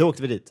 crazy. Då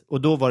åkte vi dit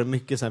och då var det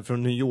mycket så här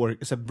från New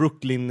York, så här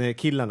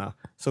Brooklyn-killarna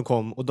som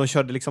kom och de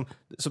körde liksom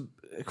så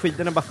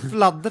skidorna bara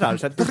fladdrar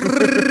så här,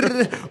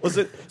 och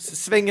så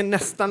svänger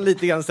nästan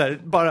lite grann så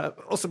här bara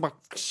och så bara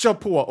kör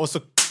på och så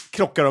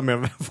krockar de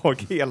med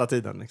folk hela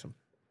tiden liksom.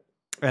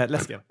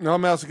 Läskiga. Ja,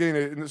 men alltså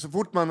så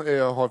fort man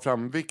har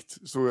framvikt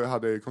så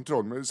hade jag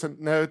kontroll. Men sen,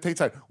 när jag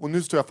tänkte så här, och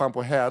nu står jag fan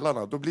på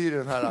hälarna, då blir det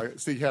den här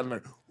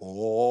Stig-Helmer.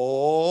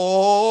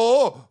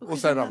 Och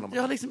sen ramlar man.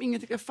 Jag har liksom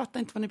inget, jag fattar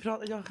inte vad ni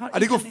pratar.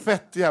 Det går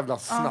fett jävla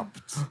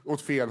snabbt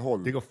åt fel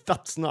håll. Det går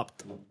fett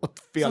snabbt åt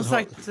fel håll. Som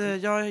sagt,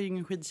 jag är ju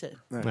ingen skidtjej.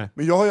 Nej.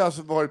 Men jag har ju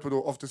alltså varit på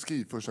då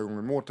afterski första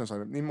gången. Mårten sa,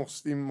 ni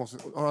måste,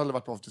 har aldrig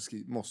varit på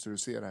afterski, måste du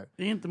se det här.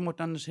 Det är inte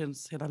Mårten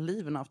Andersens hela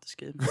liv en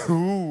afterski.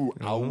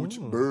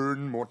 Ouch,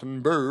 burn,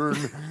 Mårten, burn.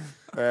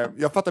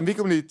 Jag fattar, vi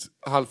kom dit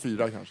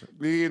 3:30 kanske.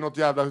 Det är något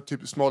jävla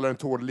typ smalare än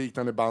tår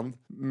liknande band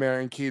med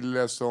en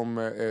kille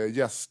som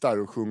gästar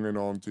och sjunger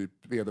någon typ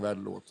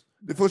vedervärdig låt.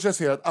 Det första jag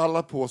ser är att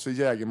alla på sig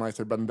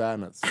Jägermeister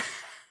bandanas.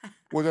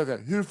 Och det är,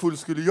 hur full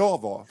skulle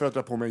jag vara för att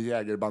dra på mig en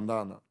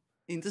jägerbandana?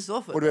 Inte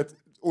så full. Och du vet,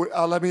 och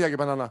alla med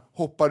jägerbandana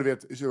hoppar, du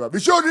vet, vi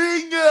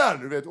kör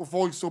ringen! Du vet, och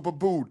folk står på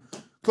bord.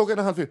 Klockan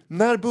är 3:30.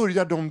 När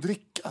börjar de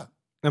dricka?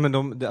 Nej,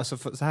 men alltså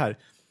så här.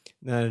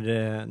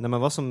 När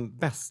man var som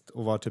bäst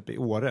och var typ i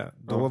Åre,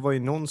 då var ju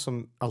någon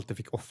som alltid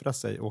fick offra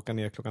sig, åka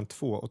ner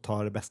 2:00 och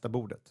ta det bästa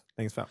bordet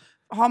längst fram.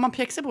 Har man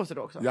pjäxor på sig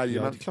då också? Ja, det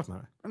är klart man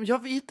har.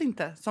 Jag vet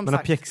inte, som man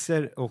sagt. har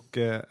pjäxor och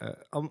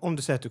om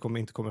du säger att du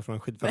inte kommer från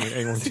en skidfamilj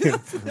en gång till,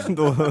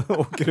 då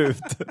åker du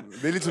ut.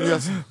 Det är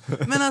lite som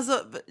Men alltså,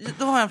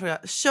 då har jag en fråga.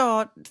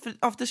 För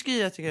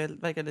afterski jag tycker det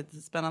verkar lite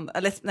spännande.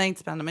 Eller nej,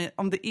 inte spännande, men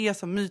om det är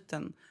som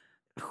myten.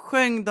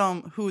 Sjöng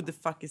de Who the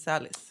fuck is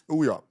Alice?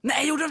 Oh ja.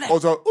 Nej, gjorde de det?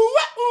 Och så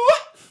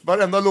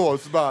varenda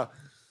låt så bara.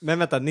 Men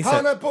vänta, Nisse.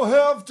 Han är på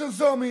höften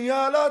som i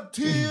alla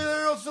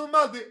tider och som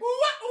alltid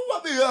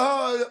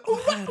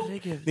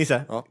Herregud.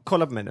 Nisse,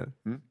 kolla på mig nu.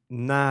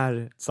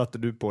 När satte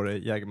du på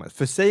dig Jägermeister?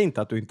 För säg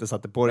inte att du inte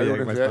satte på dig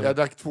Jägermeister. Jag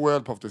drack 2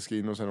 öl på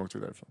afterskin och sen åkte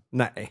vi därifrån.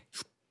 Nej.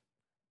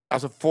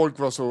 Alltså folk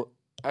var så,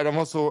 de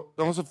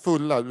var så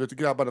fulla, du vet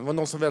grabbarna. Det var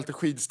någon som välte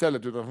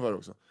skidstället utanför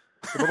också.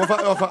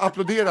 Jag får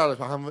applådera alla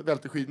för han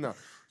välte skidorna.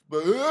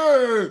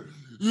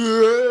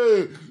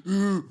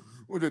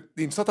 Och det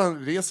är inte så att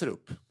han reser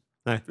upp.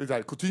 Nej. Det är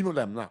där, kutym att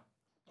lämna.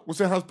 Och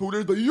sen hans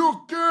polare bara,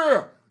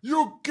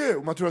 Jocke!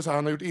 Och man tror att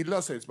han har gjort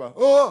illa sig. Så bara,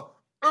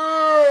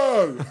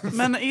 öl!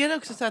 Men är det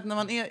också så att när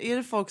man är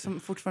det folk som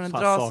fortfarande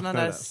Fan, drar saknar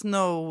såna där det.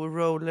 snow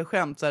roller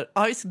skämt så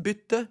här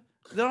icebytte?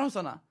 Drar de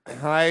såna?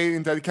 Nej,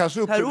 inte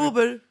kanske upp. Herr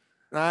Ober.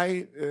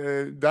 Nej,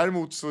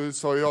 däremot så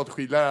sa jag att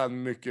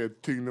skidläraren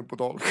mycket tyngre på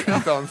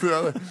dalskidan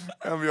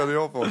än vad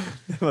jag på.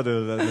 Det var det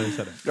jag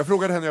kände. Jag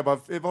frågade henne, jag bara,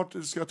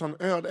 vart ska jag ta en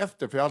öl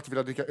efter? För jag har alltid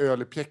velat dricka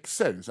öl i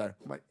pjäxor. Så här.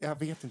 Jag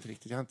vet inte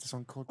riktigt, jag har inte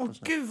sån koll på sånt.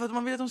 Gud, för att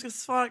man vill att de ska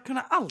svara,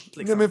 kunna allt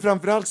liksom. Nej, men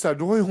framförallt så här,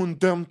 då har ju hon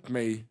dömt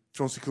mig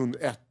från sekund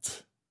 1.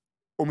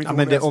 Ja,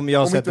 men om jag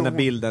har sett den här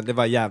bilden, det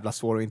var jävla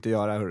svårt att inte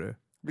göra, hörru.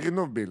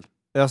 Vilken bild?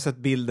 Jag har sett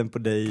bilden på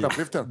dig,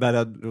 Knappliften?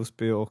 Berad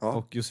Rosby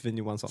och Josefin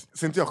Johansson.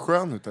 Ser inte jag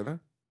skön ut, eller?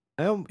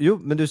 Jo,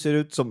 men du ser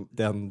ut som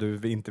den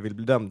du inte vill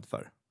bli dömd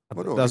för.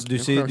 Vadå? Alltså, du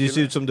ser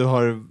ut som du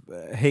har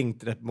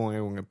hängt rätt många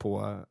gånger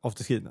på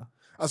afterskidorna.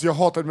 Alltså jag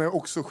hatade mig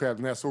också själv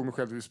när jag såg mig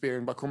själv i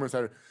spegeln. Bara kommer så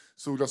här,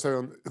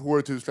 solglasögon,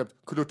 håret utsläppt,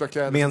 kulörta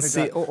kläder.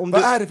 Men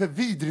vad är det för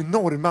vidrig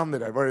norrman det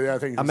där? Vad är det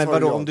jag tänkte? Ja, men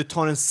vadå, om du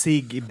tar en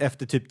cigg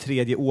efter typ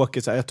 3:e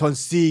åker, så här, jag tar en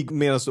cigg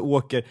medan du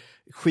åker,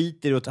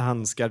 skiter att ta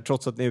handskar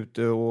trots att ni är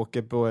ute och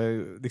åker på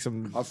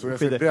liksom,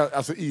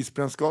 alltså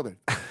isbrännskador.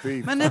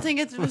 Men jag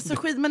tänker att så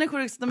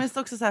skidmänniskor, de är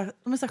också så här,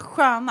 de är så här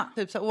sköna.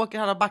 Typ så här, åker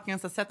halva backen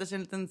så här, sätter sig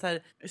en liten så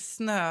här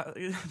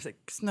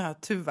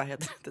snötuva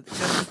heter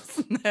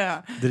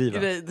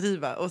det.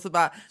 Driva. Och så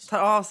bara tar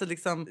av sig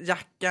liksom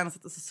jackan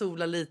och så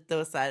solar lite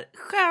och så här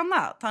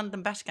sköna. Tar en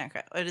liten bärs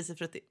kanske och är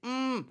risifrutti.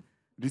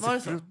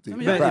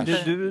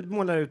 Du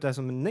målar ut det här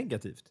som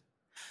negativt.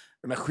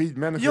 Men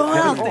skidmänniskor...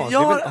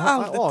 Jag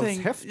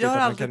har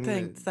alltid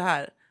tänkt så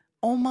här.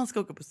 Om man ska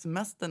åka på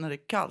semester när det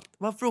är kallt,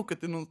 varför åka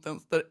till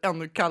någonstans där det är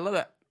ännu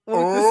kallare?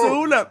 Och till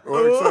solen!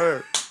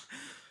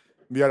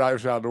 Vi har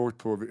aldrig åkt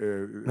på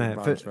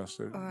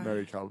varmsemester när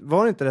det är kallt.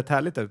 Var det inte rätt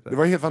härligt ute? Det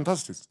var helt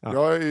fantastiskt.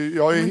 Ja.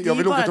 Jag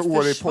vill åka till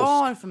Åre i påsk.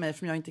 Försvar för mig,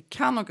 för jag inte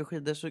kan åka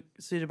skidor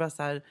så är det bara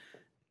så här.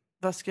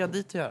 Vad ska jag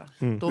dit och göra?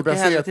 Då åker jag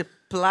hellre till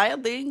Playa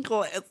del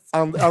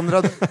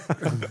Andra...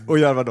 Och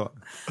gör vad då?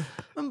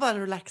 Man bara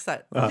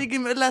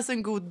relaxar. Läser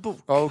en god bok.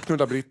 Ja, och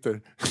knulla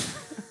britter.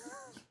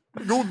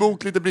 God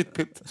bok, lite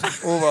brittpitt.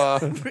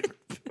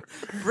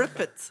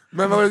 Brippet.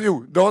 Men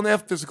dagen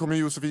efter så kom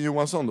Josefin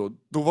Johansson då.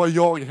 Då var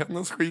jag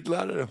hennes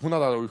skidlärare. Hon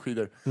hade aldrig åkt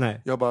skidor.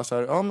 Nej. Jag bara så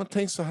här, men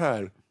tänk så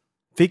här.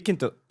 Fick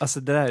inte, alltså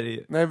det där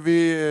är... Nej,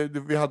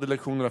 vi hade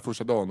lektionerna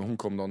första dagen och hon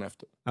kom dagen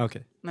efter.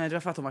 Okay. Nej, det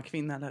var för att hon var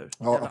kvinna, eller hur?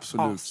 Ja,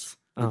 absolut.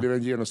 Det blev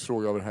en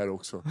genusfråga av det här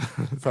också.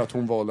 För att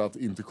hon valde att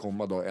inte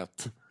komma dag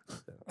 1.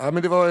 Ja,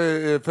 men det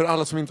var för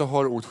alla som inte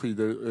har åkt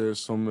skidor,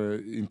 som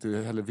inte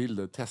heller vill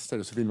det, testa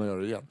det, så vill man göra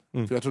det igen.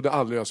 För jag trodde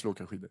aldrig jag skulle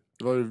åka skidor.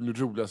 Det var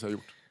det roligaste jag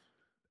gjort.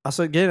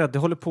 Alltså grejen är att det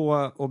håller på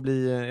att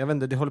bli, jag vet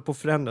inte, det håller på att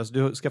förändras.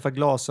 Du skaffar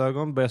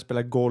glasögon, börjar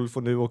spela golf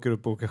och nu åker du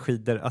upp och åker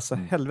skidor. Alltså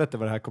helvete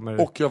vad det här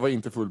kommer... Och jag var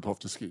inte full på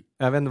afterski.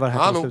 Jag vet inte vad det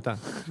här kommer sluta.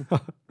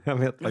 Jag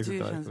vet faktiskt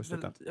inte vad det kommer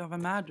sluta. Ja,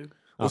 vem är du?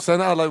 Ja. Och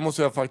sen alla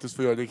måste jag faktiskt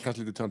få göra, det är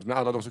kanske lite tönt, men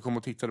alla de som kom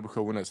och tittade på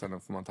showen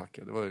sen får man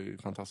tacka. Det var ju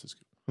fantastiskt.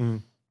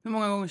 Hur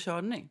många gånger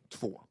körde ni?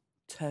 2.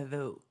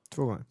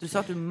 2 gånger. Du sa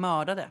att du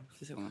mördade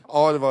sista gången.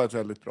 Ja, det var ett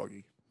väldigt bra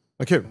gig.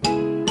 Vad kul.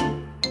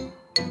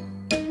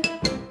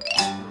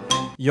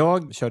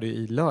 Jag körde ju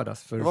i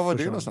lördags. Vad var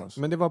det någonstans?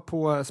 Men det var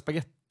på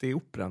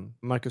Spaghetti-operan.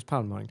 Marcus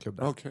Palm har en klubb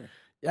där. Okay.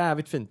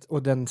 Jävligt fint.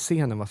 Och den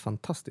scenen var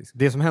fantastisk.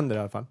 Det som händer i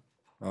alla fall.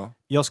 Ja.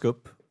 Jag ska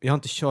upp. Jag har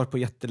inte kört på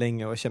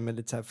jättelänge och jag känner mig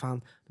lite så här, fan.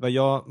 Det var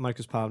jag,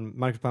 Marcus Palm.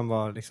 Marcus Palm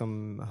var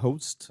liksom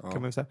host,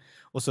 kan man säga.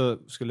 Och så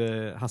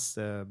skulle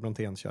Hasse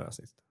Brontén köra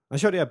sist. Han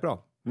körde jävligt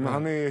bra. Men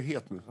han är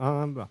het nu. Ja,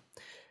 han är bra.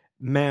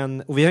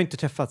 Men, och vi har inte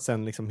träffats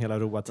sen liksom hela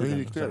roa-tiden. Hur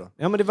gick det då?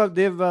 Ja, men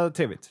det var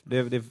trevligt.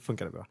 Det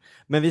funkade bra.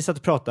 Men vi satt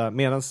och pratade,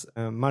 medan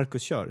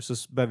Marcus kör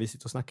så började vi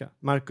sitta och snacka.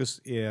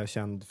 Marcus är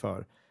känd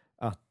för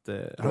att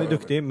han är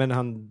duktig, men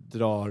han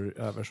drar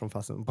över som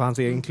fasen. På hans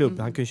egen klubb,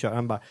 han kan köra.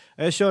 Han bara,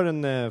 jag kör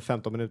en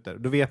 15 minuter.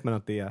 Då vet man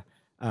att det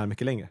är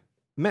mycket längre.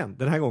 Men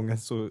den här gången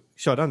så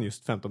körde han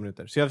just 15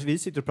 minuter. Så vi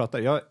sitter och pratar.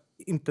 Jag har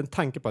inte en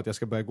tanke på att jag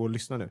ska börja gå och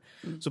lyssna nu.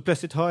 Så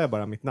plötsligt hör jag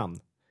bara mitt namn.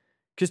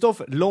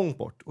 Kristoffer, långt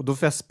bort. Och då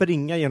får jag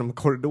springa genom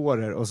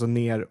korridorer och så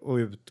ner och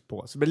ut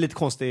på. Så det blir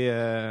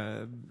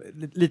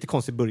lite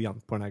konstig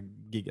början på den här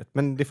gigget.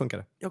 Men det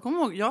funkade. Jag kommer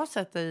ihåg, jag har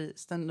sett dig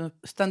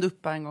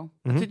stand-up en gång.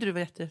 Jag tyckte du var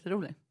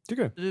jätterolig.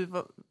 Tycker du?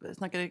 Du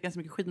snackade ganska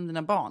mycket skit om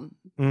dina barn.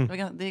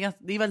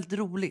 Det är väldigt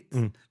roligt.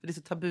 För det är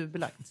så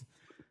tabubelagt.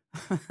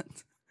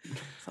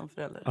 Som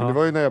förälder. Ja. Det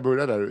var ju när jag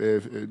började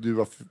där.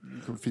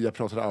 Fia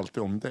pratade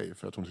alltid om dig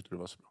för att hon tyckte du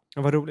var så bra.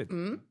 Ja, vad roligt.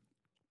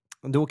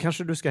 Då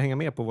kanske du ska hänga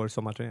med på vår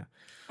sommarturné.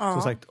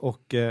 Som sagt,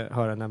 och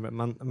höra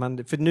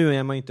närmare. För nu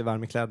är man ju inte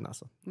varm i kläderna.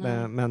 Alltså.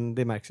 Men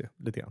det märks ju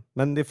lite grann.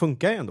 Men det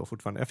funkar ju ändå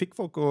fortfarande. Jag fick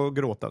folk att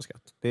gråta och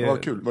skratt. Det var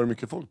kul. Var det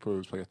mycket folk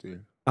på Spaghetti?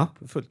 Ja,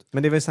 fullt.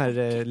 Men det var så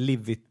här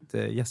livigt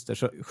gäster.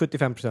 Så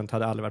 75%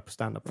 hade aldrig varit på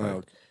stand-up förut.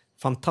 Okay.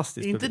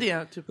 Fantastiskt. Inte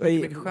det typ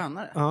mycket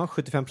skönare? Ja,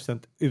 75%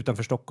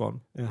 utanför Stockholm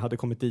hade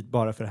kommit dit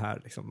bara för det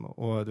här. Liksom.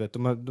 Och du vet,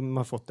 de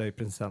har fått det i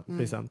present.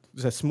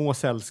 Så här, små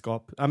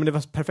sällskap. Ja, men det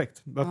var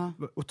perfekt. Det var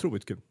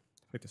otroligt kul.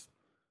 Faktiskt.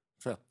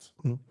 Fett.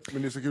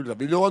 Men det är så kul.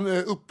 Vill du ha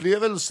en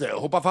upplevelse?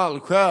 Hoppa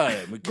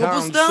fallskärm? Gå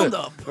på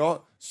stand-up.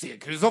 Ja, se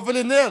Kristoffer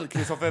Linnell.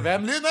 Kristoffer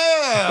vem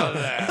Linnell?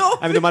 Nej,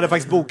 men de hade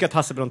faktiskt bokat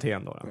Hasse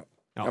Brontén då.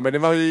 Ja, men det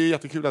var ju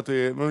jättekul att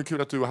du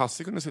och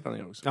Hasse kunde sitta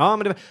ner också. Ja,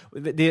 men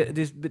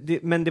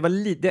det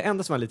var det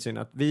enda som var lite synd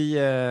att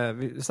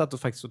vi satt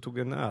oss faktiskt och tog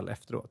en öl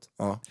efteråt.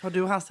 Ja. Har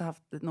du och Hasse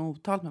haft något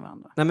otalt med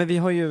varandra? Nej, men vi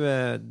har ju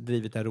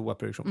drivit en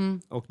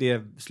Roa-produktion och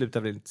det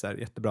slutade väl inte så här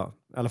jättebra,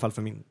 i alla fall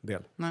för min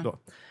del då.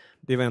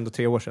 Det var ändå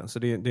 3 år sedan, så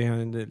det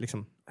är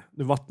liksom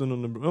vatten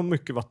under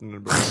mycket vatten under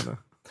broarna.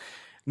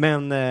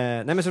 Men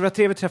så det var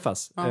trevligt att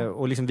träffas.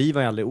 Och liksom, vi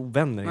var ju aldrig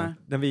ovänner.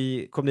 När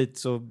vi kom dit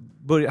så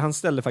han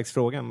ställde faktiskt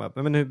frågan.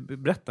 Men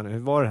berätta nu, hur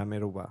var det här med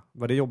Roa?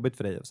 Var det jobbigt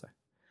för dig? Och så här?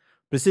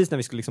 Precis när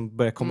vi skulle liksom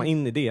börja komma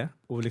in i det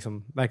och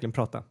liksom verkligen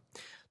prata.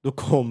 Då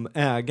kom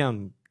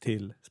ägaren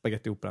till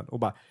Spaghetti Operan och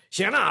bara,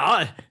 tjena,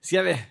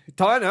 ska vi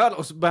ta en öl?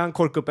 Och så började han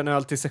korka upp en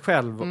öl till sig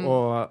själv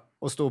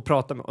och stå och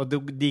prata med. Och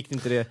då gick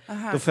inte det,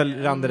 då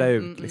rann det där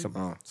ut.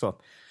 Liksom. Så.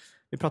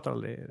 Vi pratade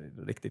aldrig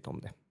riktigt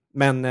om det.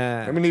 Men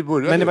det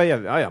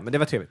var men det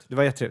var trevligt. Det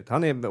var jättetrevligt.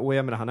 Han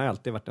har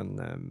alltid varit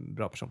en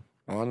bra person.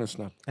 Ja, han är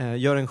snäll.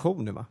 Gör en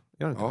show nu, va?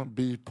 Ja,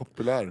 bli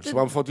populär. Så han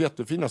har fått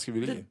jättefina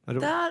skriverier.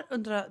 Där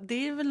undrar,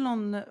 det är väl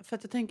någon, för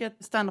att jag tänker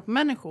att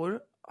stand-up-människor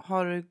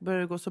har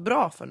börjat gå så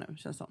bra för nu,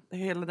 känns som.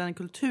 Hela den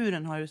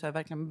kulturen har ju så här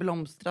verkligen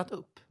blomstrat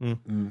upp.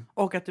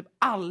 Och att typ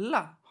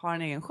alla har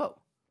en egen show.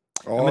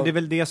 Ja, men det är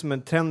väl det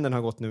som trenden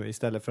har gått nu,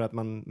 istället för att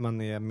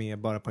man är med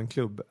bara på en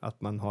klubb,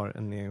 att man har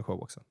en egen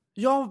show också.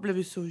 Jag blev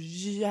ju så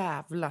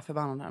jävla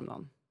förbannad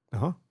häromdagen.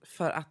 Jaha.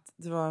 För att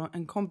det var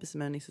en kompis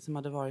med Nisse som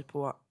hade varit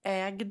på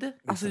Ägd.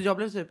 Alltså jag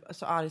blev typ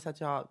så arg så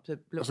att jag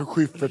typ blev alltså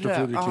Schyffert och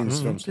Fredrik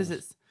Lindström.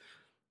 Precis.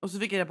 Och så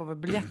fick jag reda på vad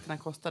biljetterna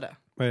kostade.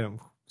 Vad är de?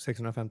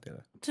 650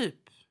 eller? Typ.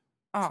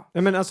 Ja.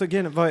 Men alltså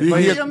vad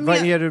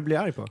är du blir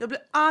arg på? Jag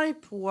blir arg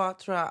på,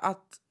 tror jag,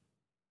 att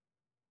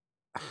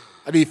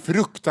det är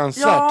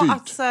fruktansvärt dyrt.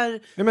 Att så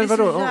här, det är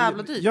så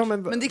jävla dyrt. Ja,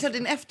 men det är klart, det är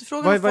en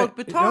efterfrågan folk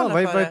betalar för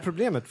det. Vad är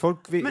problemet?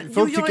 Folk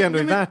tycker ändå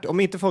är värt. Om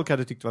inte folk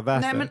hade tyckt det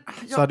var värt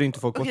så hade inte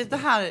folk gått. Okej, det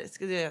här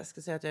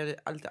ska säga att jag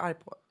är lite arg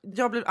på.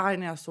 Jag blev arg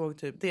när jag såg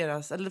typ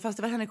deras, eller fast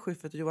det var Henrik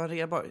Schyffert och Johan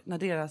Rheborg, när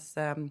deras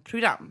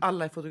program,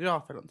 Alla är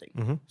fotografer eller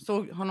någonting.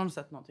 Har någon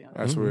sett någonting?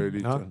 Jag såg det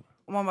lite.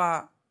 Och man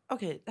bara,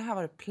 okej, det här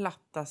var det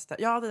plattaste.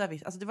 Ja, det där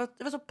visst. Alltså det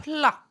var så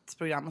platt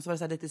program, och så var det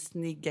så här lite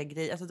snygga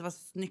grejer. Alltså det var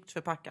snyggt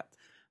förpackat.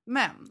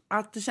 Men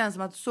att det känns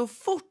som att så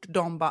fort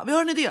de bara, vi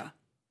har en idé,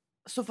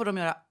 så får de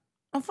göra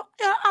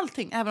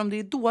allting. Även om det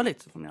är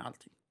dåligt så får de göra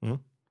allting.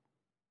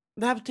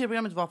 Det här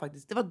tv-programmet var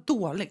faktiskt, det var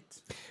dåligt.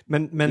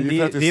 Men det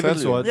är väl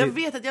så att jag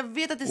vet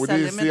att det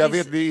säljer, men jag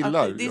vet det är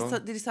illa. Det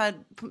är så här,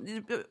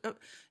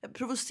 jag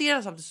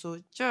provoceras av det så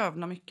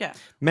jävla mycket.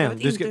 Men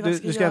du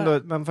ska ändå,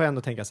 man får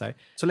ändå tänka så här,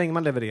 så länge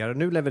man levererar,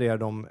 nu levererar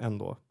de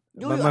ändå.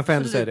 Man får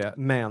ändå säga det,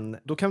 men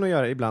då kan man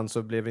göra, ibland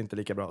så blev det inte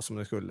lika bra som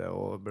det skulle,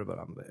 och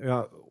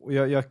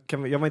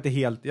jag var inte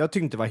helt, jag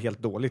tyckte inte det var helt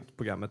dåligt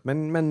programmet,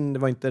 men det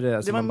var inte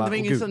det som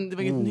det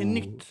var inget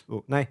nytt.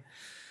 Nej.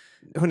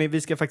 Hörrni,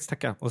 vi ska faktiskt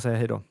tacka och säga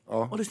hej då.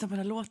 Ja. Och lyssna på den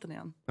här låten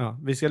igen. Ja,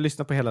 vi ska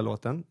lyssna på hela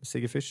låten.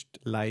 Sigge Fürst,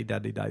 Laj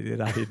Daddy Daddy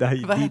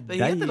Daddy. Vad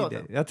heter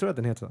låten? Jag tror att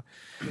den heter så.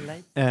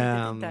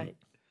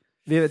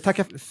 Vi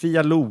tackar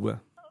Fia Lo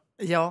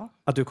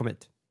att du kom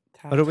hit.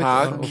 Vad roligt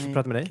att få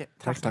prata med dig.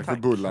 Tack för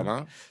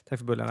bullarna. Tack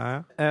för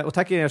bullarna. Och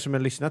tack er som har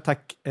lyssnat.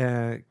 Tack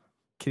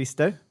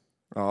Christer.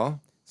 Ja,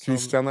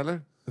 Christian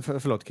eller?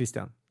 Förlåt,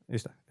 Christian.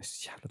 Just det. Jag är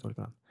så jävla dålig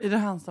på namn. Är det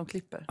han som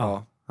klipper?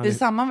 Ja. Är det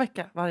samma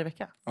vecka, varje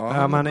vecka? Ja,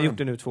 men han har gjort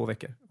det nu 2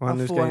 veckor. Och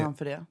vad får han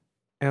för det?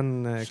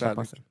 En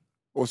klappmaster.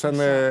 Och sen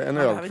en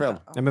ölkväll.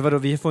 Ja, men vadå,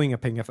 vi får inga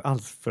pengar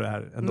alls för det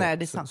här ändå. Nej,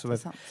 det är sant. Det är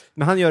sant.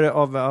 Men han gör det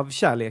av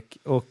kärlek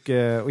och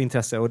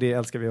intresse, och det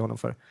älskar vi honom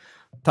för.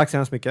 Tack så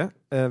hemskt mycket.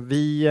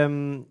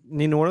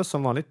 Ni når oss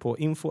som vanligt på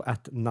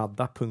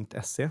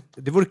info@nadda.se.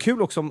 Det vore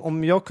kul också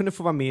om jag kunde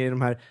få vara med i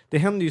de här. Det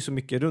händer ju så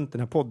mycket runt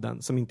den här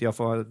podden som inte jag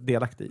får vara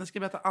delaktig i. Jag ska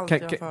berätta allt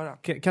jag får höra.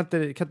 Kan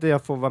inte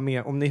jag få vara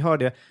med? Om ni hör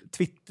det,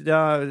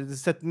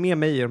 sätt med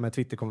mig i de här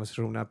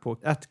Twitter-konversationerna på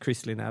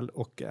 @ChrisLinnell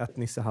och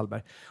 @Nisse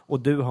Hallberg. Och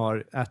du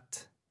har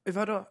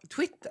vadå?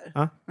 Twitter?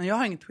 Ja? Men jag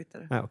har ingen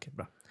Twitter. Nej, okej,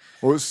 bra.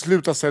 Och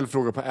sluta ställa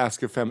frågor på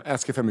Ask5.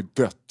 Ask5 är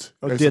dött.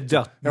 Det är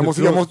dött. Jag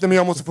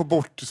måste få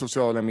bort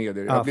sociala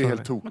medier. Jag blir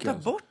helt tokig. Man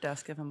tar bort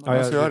Ask5 bara.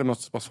 Jag ska göra det,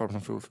 måste bara svara på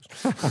någon fråga först.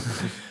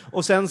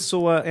 Och sen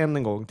så än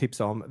en gång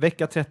tipsa om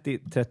vecka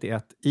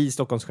 30-31 i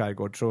Stockholms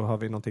skärgård, så har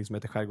vi någonting som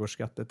heter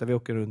Skärgårdsskattet, där vi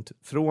åker runt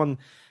från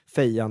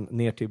Fejan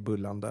ner till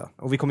Bullandö.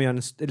 Och vi kommer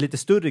göra en lite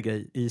större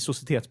grej i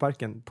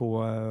Societetsparken i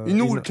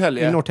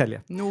Norrtälje. I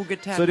Norrtälje.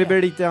 Så det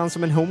blir lite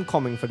som en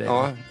homecoming för dig.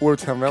 Ja,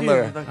 årets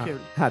hemvändare. Gud, vad kul.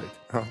 Härligt.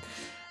 Ja.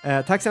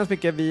 Tack så hemskt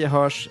mycket. Vi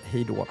hörs.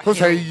 Hej då. Puss,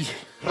 hej!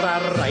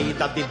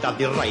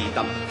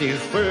 Ra-raj-da-di-da-di-raj-da-di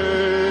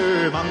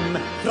sjöman.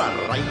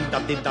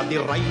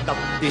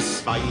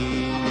 Ra-raj-da-di-da-di-raj-da-di-svaj.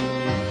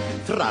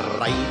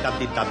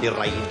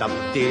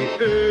 Tra-raj-da-di-da-di-raj-da-di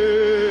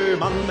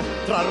öman.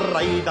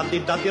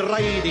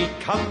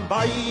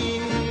 Tra-raj-da-di-da-di-raj-di-kavaj.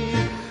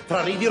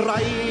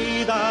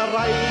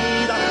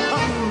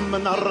 Tra-raj-di-raj-da-raj-da-ham.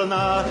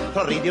 famnarna,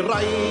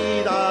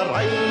 ridi-rajda,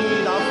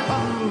 rajda,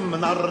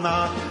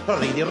 famnarna,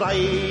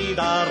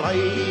 ridi-rajda,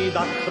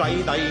 rajda,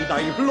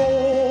 rajdaj,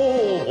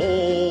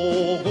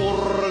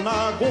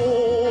 blåvågorna gå.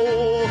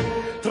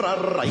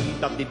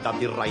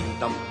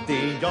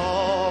 Trarajda-di-da-di-rajda-di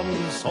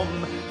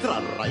Jansson,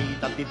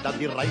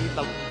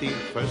 trarajda-di-da-di-rajda-di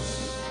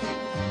Sjöss.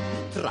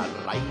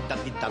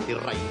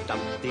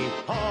 Trarajda-di-da-di-rajda-di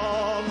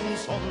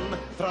Hansson,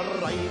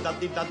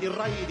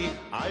 trarajda-di-da-di-rajdi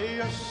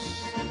ajöss.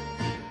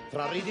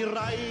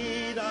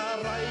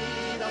 Traridi-rajda,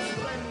 rajda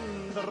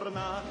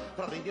stränderna,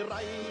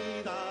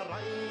 traridi-rajda,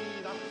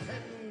 rajda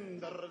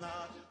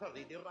händerna,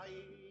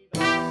 traridi-rajda.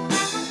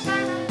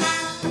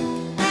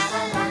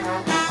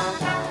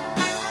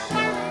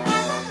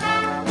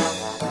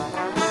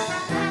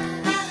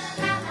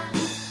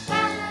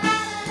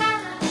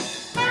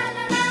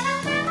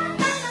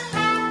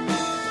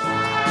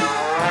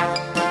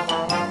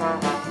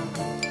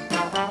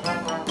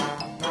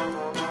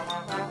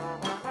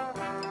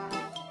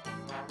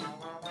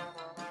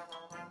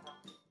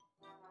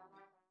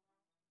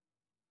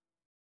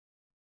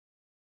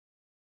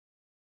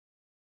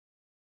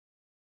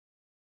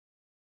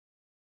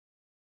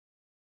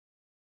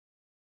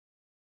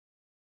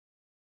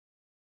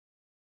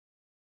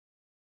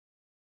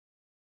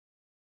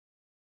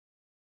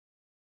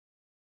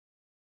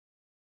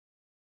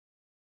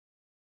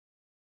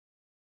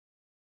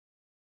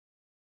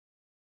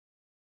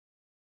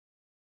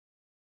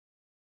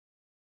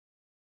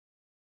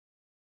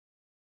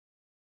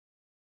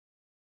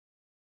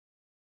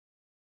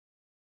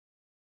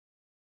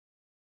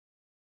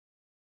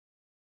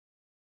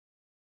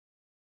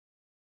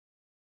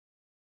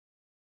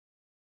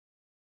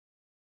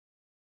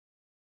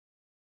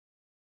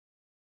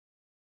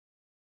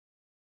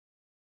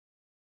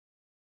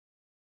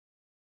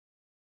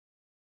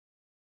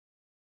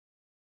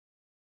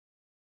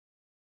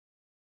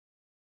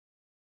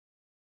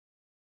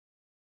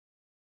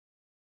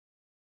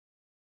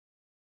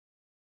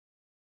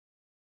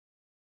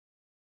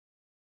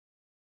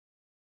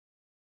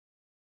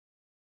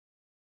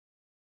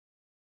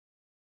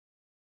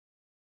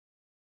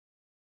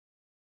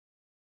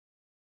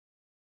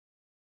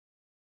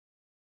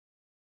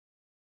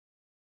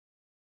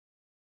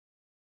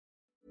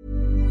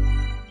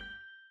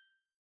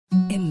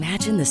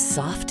 Imagine the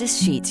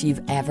softest sheets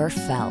you've ever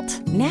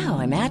felt. Now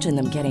imagine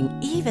them getting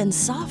even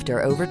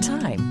softer over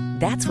time.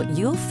 That's what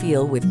you'll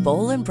feel with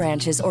Boll &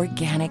 Branch's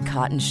organic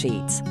cotton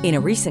sheets. In a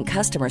recent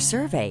customer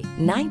survey,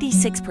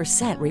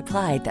 96%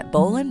 replied that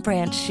Boll &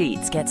 Branch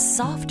sheets get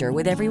softer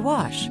with every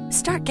wash.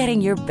 Start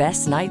getting your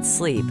best night's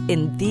sleep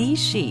in these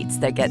sheets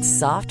that get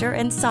softer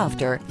and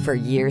softer for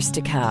years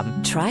to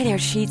come. Try their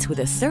sheets with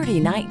a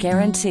 30-night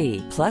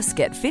guarantee. Plus,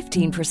 get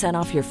 15%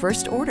 off your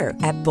first order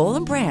at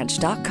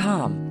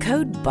bollandbranch.com.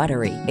 Code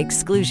BUTTERY.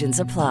 Exclusions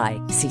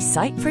apply. See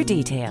site for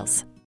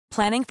details.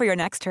 Planning for your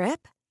next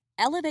trip?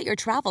 Elevate your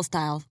travel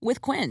style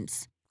with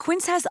Quince.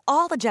 Quince has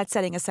all the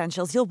jet-setting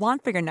essentials you'll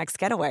want for your next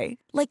getaway,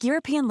 like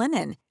European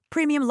linen,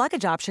 premium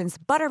luggage options,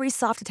 buttery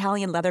soft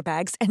Italian leather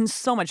bags, and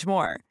so much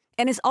more.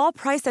 And is all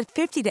priced at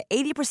 50 to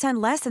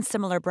 80% less than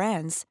similar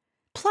brands.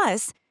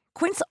 Plus,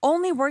 Quince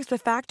only works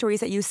with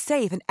factories that use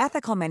safe and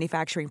ethical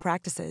manufacturing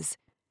practices.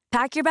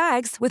 Pack your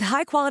bags with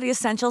high-quality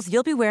essentials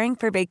you'll be wearing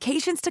for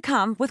vacations to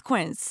come with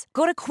Quince.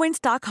 Go to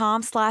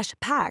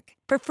quince.com/pack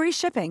for free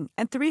shipping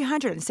and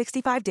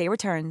 365-day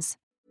returns.